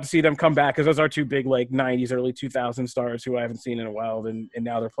freaking me out to see them come back because those are two big, like, 90s, early 2000 stars who I haven't seen in a while. And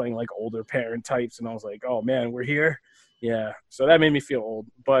now they're playing, like, older parent types. And I was like, oh, man, we're here. Yeah, so that made me feel old.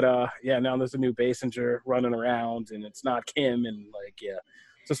 But, yeah, now there's a new Basinger running around, and it's not Kim. And, like, yeah.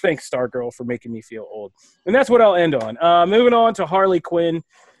 So thanks, Stargirl, for making me feel old. And that's what I'll end on. Moving on to Harley Quinn.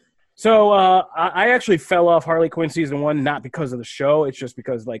 So I actually fell off Harley Quinn season 1, not because of the show. It's just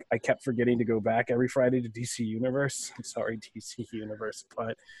because like I kept forgetting to go back every Friday to DC Universe. I'm sorry, DC Universe.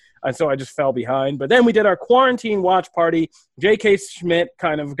 But so I just fell behind. But then we did our quarantine watch party. J.K. Schmidt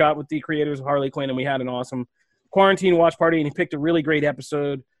kind of got with the creators of Harley Quinn, and we had an awesome quarantine watch party. And he picked a really great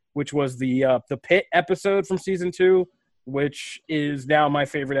episode, which was the Pit episode from season 2. Which is now my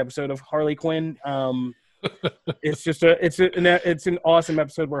favorite episode of Harley Quinn. It's just it's an awesome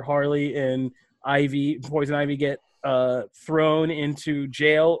episode where Harley and Poison Ivy get thrown into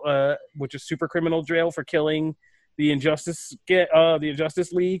jail, which is super criminal jail for killing the Injustice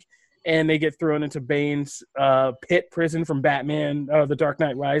League, and they get thrown into Bane's pit prison from Batman: The Dark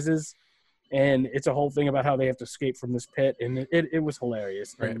Knight Rises. And it's a whole thing about how they have to escape from this pit, and it was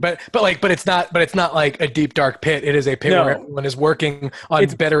hilarious. Right. But it's not like a deep dark pit. It is a pit where everyone is working on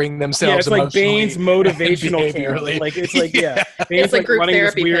bettering themselves. Yeah, it's like Bane's motivational camp. Like it's like Bane's it's like group running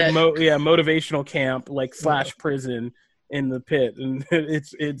this therapy weird pit. motivational camp like / prison in the pit, and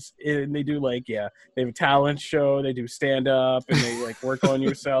and they do like they have a talent show, they do stand up, and they like work on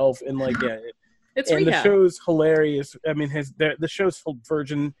yourself, and like it's and rehab. the show's hilarious. I mean, the show's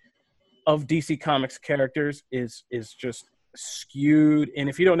version of DC Comics characters is just skewed. And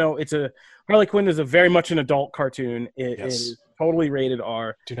if you don't know, Harley Quinn is very much an adult cartoon. It is totally rated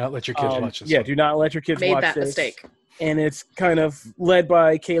R. Do not let your kids watch this. Yeah, do not let your kids Made watch that this. mistake. And it's kind of led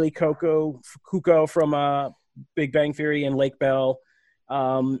by Kaylee Cuoco from Big Bang Theory and Lake Bell.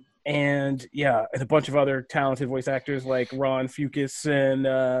 And a bunch of other talented voice actors like Ron Fucus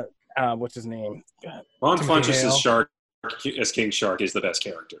and what's his name? Ron Funches as King Shark is the best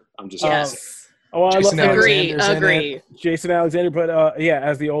character. I'm just Yes. I love Agree. Jason Alexander, but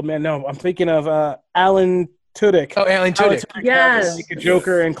as the old man. No, I'm thinking of Alan Tudyk. Oh, Alan Tudyk. Yes. Like a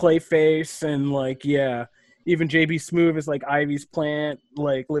Joker and Clayface, and even JB Smoove is like Ivy's plant,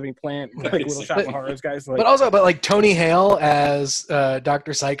 like living plant, like Little Shop of Horrors guys. Like, but like Tony Hale as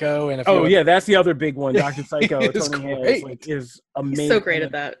Dr. Psycho, and that's the other big one, Dr. Psycho. Tony Hale is amazing. He's so great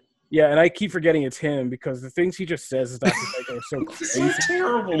at that. Yeah, and I keep forgetting it's him because the things he just says as Dr. Psycho are so crazy. so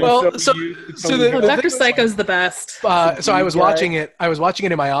terrible. Well, Dr. Psycho's the best. So I was watching it. I was watching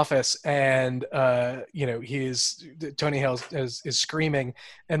it in my office, and Tony Hale is screaming,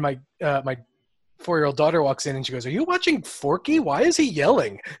 and my 4-year-old daughter walks in and she goes, "Are you watching Forky? Why is he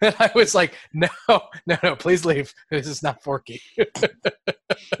yelling?" And I was like, "No, please leave. This is not Forky."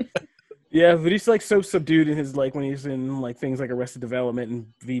 Yeah, but he's like so subdued in his like when he's in like things like Arrested Development and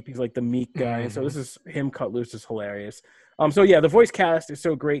Veep, he's like the meek guy. And so this is him cut loose is hilarious. So yeah, the voice cast is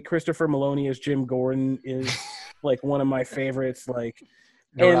so great. Christopher Maloney as Jim Gordon is like one of my favorites. Like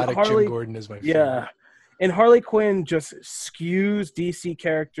neurotic Jim Gordon is my favorite. Yeah. And Harley Quinn just skews DC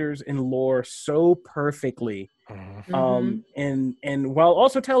characters and lore so perfectly. And while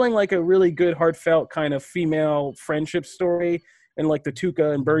also telling like a really good heartfelt kind of female friendship story in like the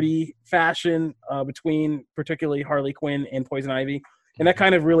Tuca and Birdie fashion between particularly Harley Quinn and Poison Ivy. And that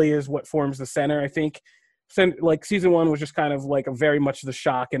kind of really is what forms the center, I think. Like season 1 was just kind of like a very much the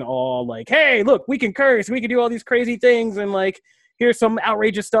shock and awe, like, hey, look, we can curse, we can do all these crazy things, and like, here's some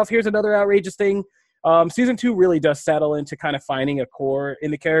outrageous stuff, here's another outrageous thing. Season 2 really does settle into kind of finding a core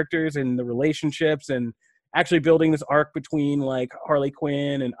in the characters and the relationships and actually building this arc between like Harley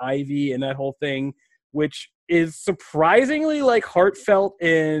Quinn and Ivy and that whole thing, which is surprisingly like heartfelt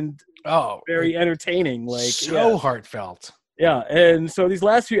and very entertaining. Like heartfelt. Yeah, and so these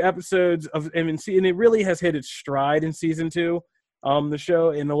last few episodes of and it really has hit its stride in season 2. The show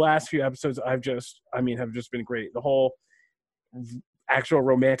in the last few episodes have just been great. The whole actual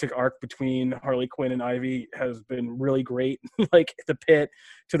romantic arc between Harley Quinn and Ivy has been really great. Like the pit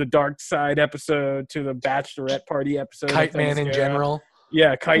to the dark side episode to the bachelorette party episode. Kite Man in general.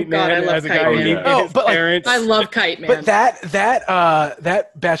 Yeah, Kite Man I love as a Kite guy Man. named Oh, his but, like, parents. I love Kite Man. But that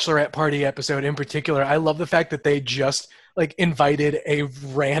bachelorette party episode in particular, I love the fact that they just like invited a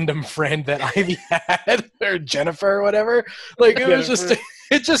random friend that Ivy had, or Jennifer or whatever. Like it was just,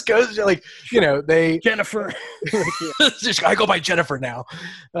 it just goes to, like, you know, they Jennifer. I go by Jennifer now.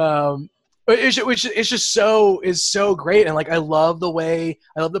 But it's just so great, and like I love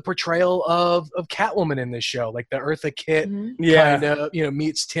the portrayal of Catwoman in this show, like the Eartha Kitt kind of, you know,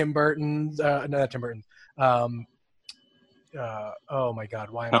 meets Tim Burton. No, not Tim Burton. Oh my God,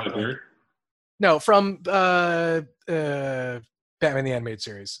 why am I? Halle Berry? No, from Batman the Animated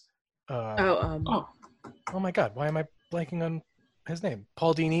Series. Oh my God, why am I blanking on his name?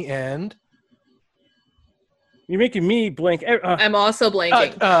 Paul Dini and You're making me blank. I'm also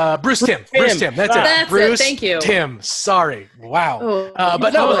blanking. Bruce Timm. Bruce Timm. That's it. That's Bruce it. Thank you. Timm. Sorry. Wow. Oh.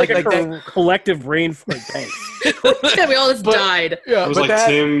 But no, like a that. collective brain fart. Thanks. Yeah, we all just died. Yeah, It was but like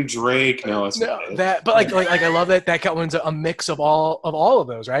Tim, Drake. No, it's No, not it. that, but like I love that Catwoman's a mix of all of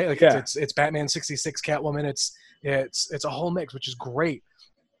those, right? Like Yeah. it's Batman 66 Catwoman. It's a whole mix, which is great.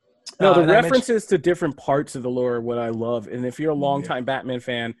 No, the and I references to different parts of the lore are what I love. And if you're a longtime Batman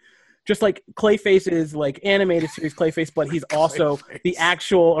fan, just like Clayface is like animated series Clayface, but he's also Clayface. the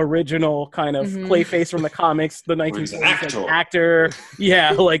actual original kind of Clayface from the comics, the He's an 1940s actor.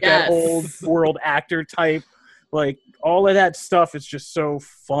 Yeah, like Yes. that old world actor type. Like all of that stuff is just so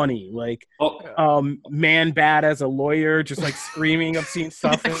funny. Like Oh, Man Bat as a lawyer, just like screaming obscene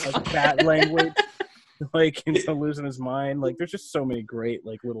stuff in like bat language. Like into losing his mind. Like there's just so many great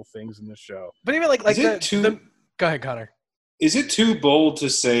like little things in this show. But even like Is it go ahead, Connor. is it too bold to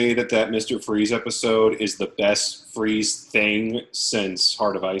say that Mr. Freeze episode is the best Freeze thing since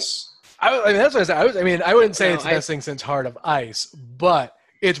Heart of Ice? I mean, that's what I said. I wouldn't say No, it's the best thing since Heart of Ice, but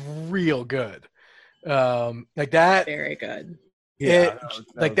it's real good. Like that. Very good.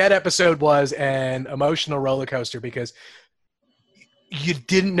 That episode was an emotional roller coaster because you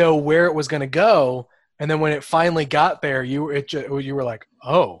didn't know where it was going to go, and then when it finally got there, you were like,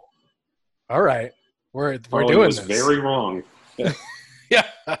 "Oh, all right, we're doing was this." very wrong. Yeah.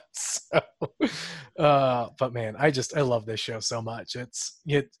 So, but man, I love this show so much.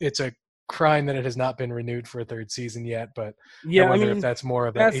 It's a crime that it has not been renewed for a third season yet, but Yeah, I wonder if that's more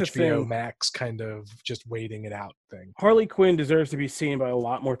of an that's the HBO thing. Max kind of just waiting it out thing. Harley Quinn deserves to be seen by a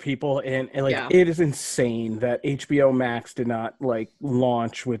lot more people, and like Yeah. it is insane that HBO Max did not like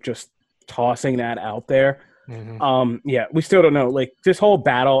launch with just tossing that out there. Mhm. Yeah, we still don't know. Like this whole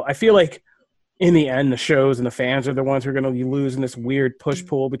battle, I feel like in the end, the shows and the fans are the ones who are going to be losing this weird push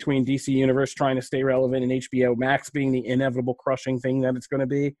pull between DC Universe trying to stay relevant and HBO Max being the inevitable crushing thing that it's going to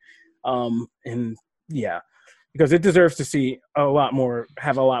be. And yeah, because it deserves to see have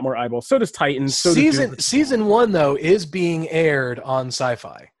a lot more eyeballs. So does Titans. So does Season 1 though is being aired on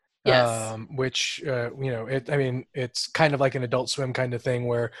Sci-Fi. Yes. Which it's kind of like an Adult Swim kind of thing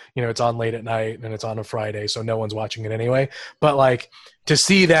where, you know, it's on late at night and it's on a Friday, so no one's watching it anyway. But like to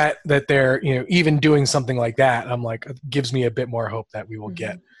see that they're, you know, even doing something like that, I'm like, it gives me a bit more hope that we will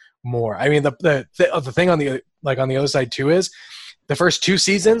get more. I mean, the thing on the other side too is the first 2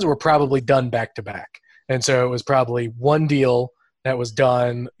 seasons were probably done back to back, and so it was probably one deal that was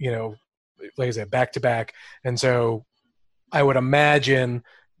done, you know, like I said, back to back, and so I would imagine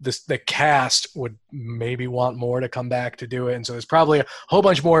the cast would maybe want more to come back to do it, and so there's probably a whole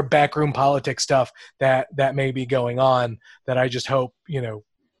bunch more backroom politics stuff that may be going on. That I just hope, you know,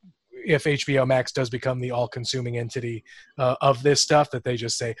 if HBO Max does become the all-consuming entity of this stuff, that they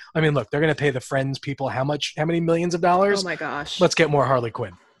just say, I mean, look, they're going to pay the Friends people how many millions of dollars? Oh my gosh. Let's get more Harley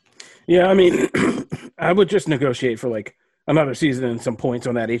Quinn. Yeah, I mean, I would just negotiate for like another season and some points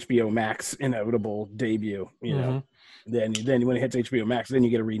on that HBO Max inevitable debut. You know, then when it hits HBO Max, then you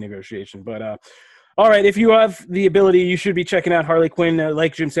get a renegotiation. But all right, if you have the ability, you should be checking out Harley Quinn.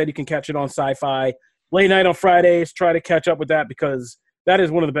 Like Jim said, you can catch it on Sci-Fi late night on Fridays. Try to catch up with that because that is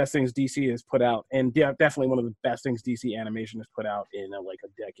one of the best things DC has put out, and definitely one of the best things DC animation has put out in like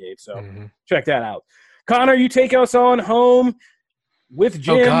a decade. So check that out. Connor, you take us on home with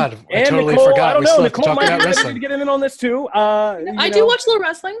Jim. Oh God, I and totally Nicole. forgot. I don't We know. still have to Nicole talk might about be ready wrestling. to get in on this too. I do watch a little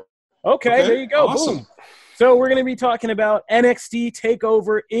wrestling. Okay, there you go. Awesome. Boom. So we're going to be talking about NXT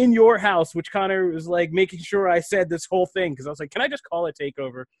TakeOver in your house, which Connor was like making sure I said this whole thing because I was like, can I just call it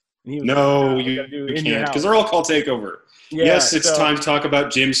TakeOver? And he was No, like, you in your can't, because house. they're all called TakeOver. Yeah, Yes, it's so- time to talk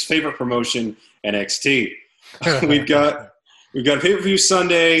about Jim's favorite promotion, NXT. We've got a pay-per-view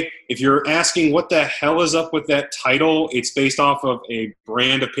Sunday. If you're asking what the hell is up with that title, it's based off of a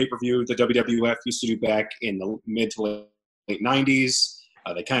brand of pay-per-view the WWF used to do back in the mid to late 90s.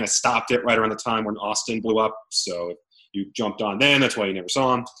 They kind of stopped it right around the time when Austin blew up, so you jumped on then. That's why you never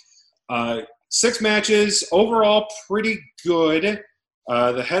saw him. 6 matches, overall pretty good.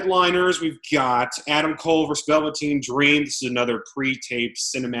 The headliners, we've got Adam Cole versus Velveteen Dream. This is another pre-taped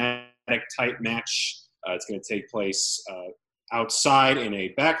cinematic-type match. It's going to take place outside in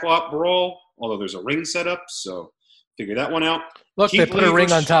a backlot brawl, although there's a ring set up, so figure that one out. Look, Keith they put a Lee ring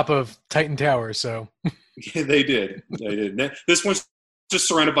versus- on top of Titan Tower, so. Yeah, they did. This one's just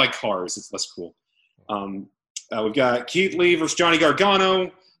surrounded by cars. It's less cool. We've got Keith Lee versus Johnny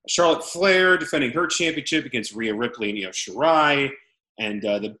Gargano. Charlotte Flair defending her championship against Rhea Ripley and Io Shirai. And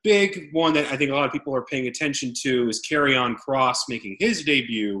the big one that I think a lot of people are paying attention to is Karrion Kross making his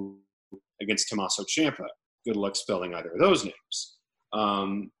debut against Tommaso Ciampa. Good luck spelling either of those names.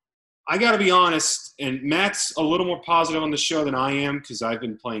 I got to be honest, and Matt's a little more positive on the show than I am because I've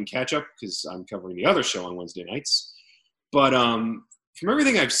been playing catch-up because I'm covering the other show on Wednesday nights. But from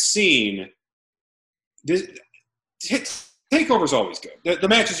everything I've seen, TakeOver's always good. The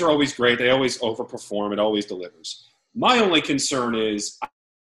matches are always great. They always overperform. It always delivers. My only concern is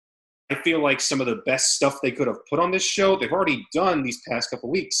I feel like some of the best stuff they could have put on this show, they've already done these past couple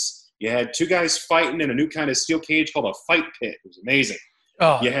weeks. You had 2 guys fighting in a new kind of steel cage called a fight pit. It was amazing.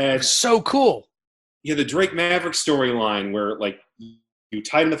 Oh, You had so cool. the Drake Maverick storyline where like you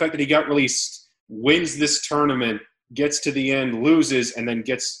tied in the fact that he got released, wins this tournament, gets to the end, loses, and then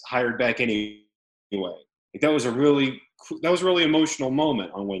gets hired back anyway. Like, that was a really emotional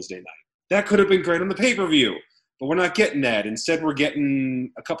moment on Wednesday night. That could have been great on the pay-per-view, but we're not getting that. Instead, we're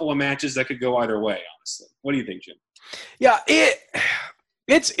getting a couple of matches that could go either way, honestly. What do you think, Jim? Yeah,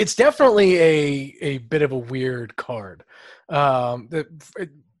 it's definitely a bit of a weird card.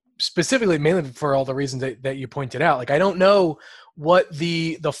 Specifically, mainly for all the reasons that you pointed out. Like, I don't know what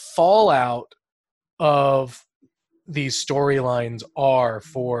the fallout of these storylines are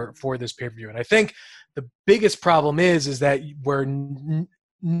for this pay-per-view. And I think the biggest problem is that we're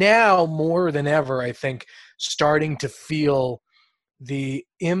now more than ever, I think, starting to feel the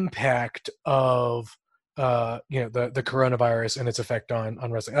impact of the coronavirus and its effect on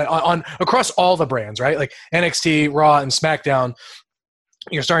wrestling on across all the brands, right? Like NXT, Raw, and SmackDown.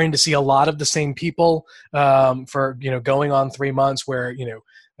 You're starting to see a lot of the same people for going on 3 months, where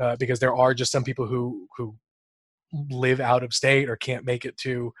because there are just some people who live out of state or can't make it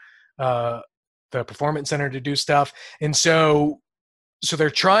to the performance center to do stuff, and so they're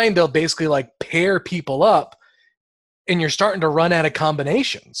trying to basically like pair people up, and you're starting to run out of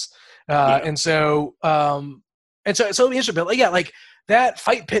combinations. And so interesting, but like that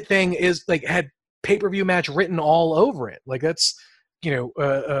fight pit thing is like had pay-per-view match written all over it. Like that's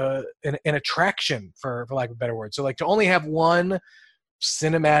an attraction for lack of a better word. So like to only have one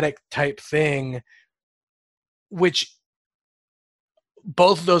cinematic type thing, which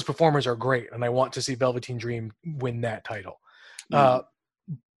both of those performers are great, and I want to see Velveteen Dream win that title.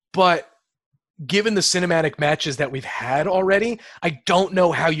 But given the cinematic matches that we've had already, I don't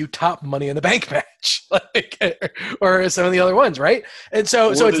know how you top Money in the Bank match, or some of the other ones, right? And so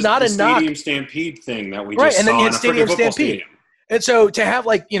it's not a knock. Stadium Stampede thing that we right, just and then saw you in had a Stadium freaking football Stampede. stadium. And so to have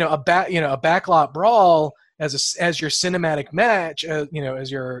like a backlot brawl as your cinematic match,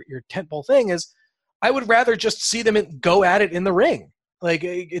 as your tentpole thing is, I would rather just see them go at it in the ring. Like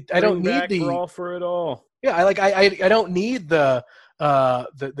I don't need the brawl for it all. Yeah, I don't need the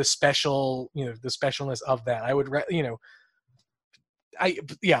special the specialness of that. I would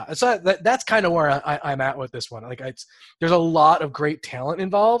so that's kind of where I'm at with this one. Like there's a lot of great talent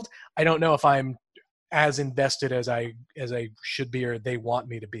involved. I don't know if I'm as invested as I should be or they want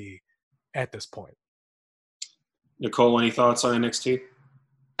me to be at this point. Nicole, any thoughts on NXT?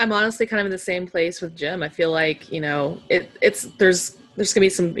 I'm honestly kind of in the same place with Jim. I feel like there's gonna be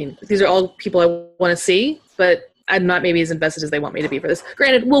some. These are all people I want to see, but I'm not maybe as invested as they want me to be for this.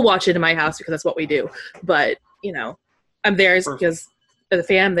 Granted, we'll watch it in my house because that's what we do. But I'm there because as a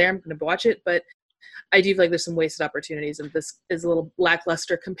fan, I'm there. I'm going to watch it. But I do feel like there's some wasted opportunities, and this is a little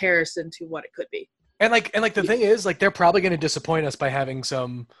lackluster comparison to what it could be. And the thing is, like, they're probably going to disappoint us by having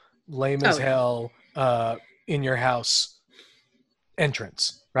some lame as hell in your house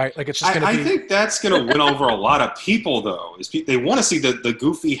entrance. Right, like it's just going to be. I think that's going to win over a lot of people, though. They want to see the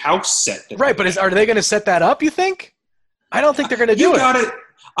goofy house set. Right, but are they going to set that up? You think? I don't think they're going to do it.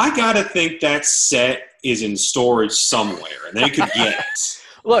 I gotta think that set is in storage somewhere, and they could get it.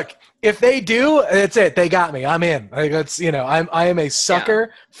 Look, if they do, that's it. They got me. I'm in. Like, that's, I am a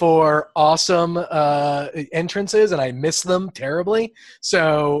sucker for awesome entrances, and I miss them terribly.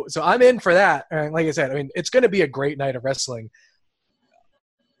 So I'm in for that. And like I said, I mean, it's going to be a great night of wrestling.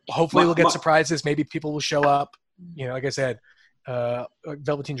 Hopefully, we'll get surprises. Maybe people will show up. Like I said,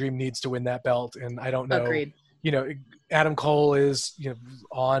 Velveteen Dream needs to win that belt, and I don't know. Agreed. Adam Cole is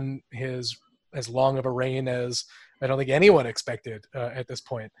on his as long of a reign as I don't think anyone expected at this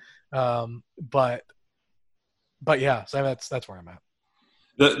point. But yeah, so that's where I'm at.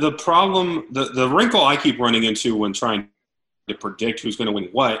 The problem, the wrinkle I keep running into when trying to predict who's going to win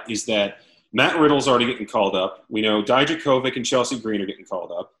what is that Matt Riddle's already getting called up. We know Dijakovic and Chelsea Green are getting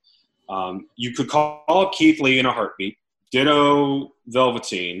called up. You could call up Keith Lee in a heartbeat. Ditto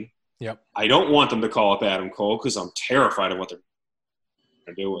Velveteen. Yep. I don't want them to call up Adam Cole because I'm terrified of what they're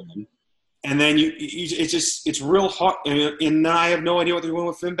going to do with him. And then it's real hard. And I have no idea what they're doing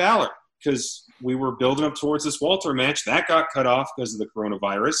with Finn Balor because we were building up towards this Walter match. That got cut off because of the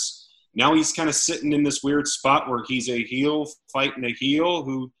coronavirus. Now he's kind of sitting in this weird spot where he's a heel fighting a heel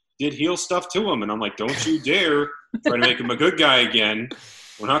who did heel stuff to him. And I'm like, don't you dare try to make him a good guy again.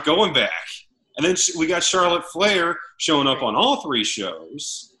 We're not going back. And then we got Charlotte Flair showing up on all three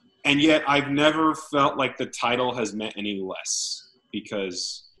shows. And yet I've never felt like the title has meant any less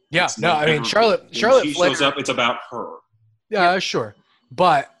because – yeah, no, I mean Charlotte she Flair shows up. It's about her. Yeah, sure,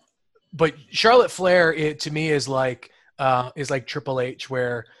 but Charlotte Flair, to me, is like Triple H,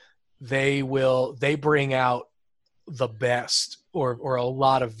 where they bring out the best or a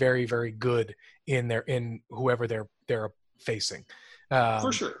lot of very, very good in whoever they're facing.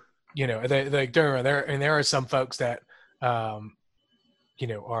 For sure, there are some folks that are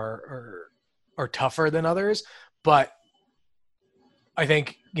tougher than others, but I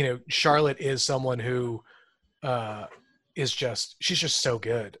think Charlotte is someone who she's just so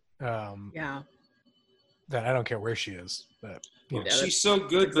good. Yeah. That I don't care where she is. But she's so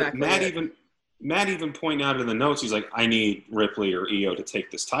good. Exactly, but Matt even pointed out in the notes, he's like, I need Ripley or Io to take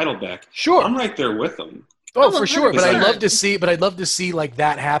this title back. Sure, I'm right there with them. Oh, for sure. But I'd love to see like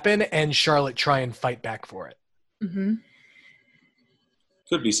that happen and Charlotte try and fight back for it. Mm-hmm.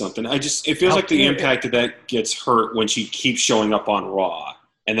 Could be something. It feels like the impact of that gets hurt when she keeps showing up on Raw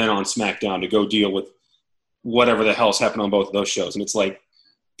and then on SmackDown to go deal with whatever the hell's happened on both of those shows. And it's like,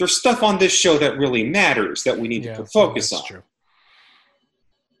 there's stuff on this show that really matters that we need to focus on. True.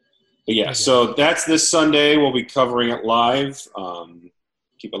 But yeah, so that's this Sunday. We'll be covering it live.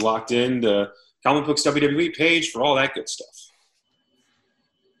 Keep it locked in. The Comic Books WWE page for all that good stuff.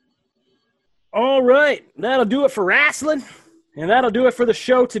 All right. That'll do it for wrestling. And that'll do it for the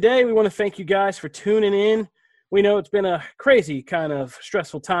show today. We want to thank you guys for tuning in. We know it's been a crazy kind of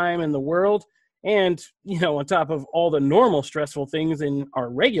stressful time in the world. And, on top of all the normal stressful things in our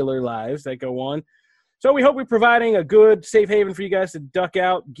regular lives that go on. So we hope we're providing a good, safe haven for you guys to duck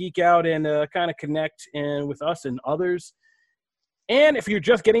out, geek out, and kind of connect with us and others. And if you're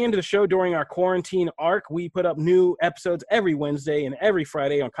just getting into the show during our quarantine arc, we put up new episodes every Wednesday and every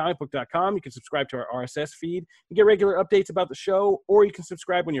Friday on comicbook.com. You can subscribe to our RSS feed and get regular updates about the show, or you can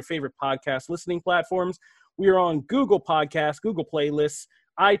subscribe on your favorite podcast listening platforms. We are on Google Podcasts, Google Playlists,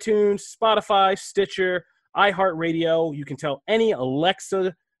 iTunes, Spotify, Stitcher, iHeartRadio. You can tell any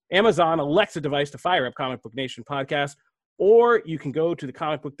Amazon Alexa device to fire up Comic Book Nation podcast, or you can go to the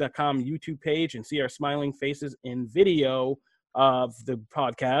comicbook.com YouTube page and see our smiling faces in video of the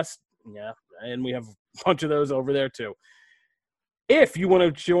podcast. Yeah, and we have a bunch of those over there too. If you want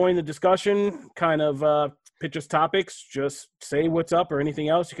to join the discussion, kind of pitch us topics, just say what's up or anything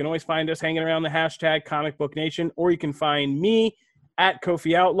else, you can always find us hanging around the hashtag Comic Book Nation, or you can find me at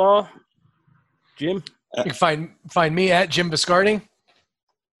Kofi Outlaw. Jim? You can find me at Jim Biscardi.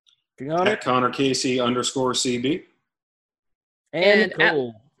 At Connor Casey _CB. And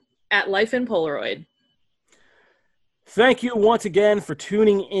Nicole. At Life in Polaroid. Thank you once again for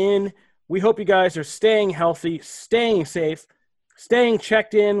tuning in. We hope you guys are staying healthy, staying safe, staying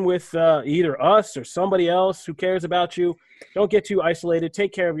checked in with either us or somebody else who cares about you. Don't get too isolated.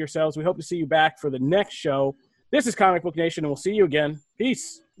 Take care of yourselves. We hope to see you back for the next show. This is Comic Book Nation, and we'll see you again.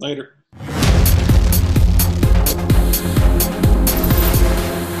 Peace. Later.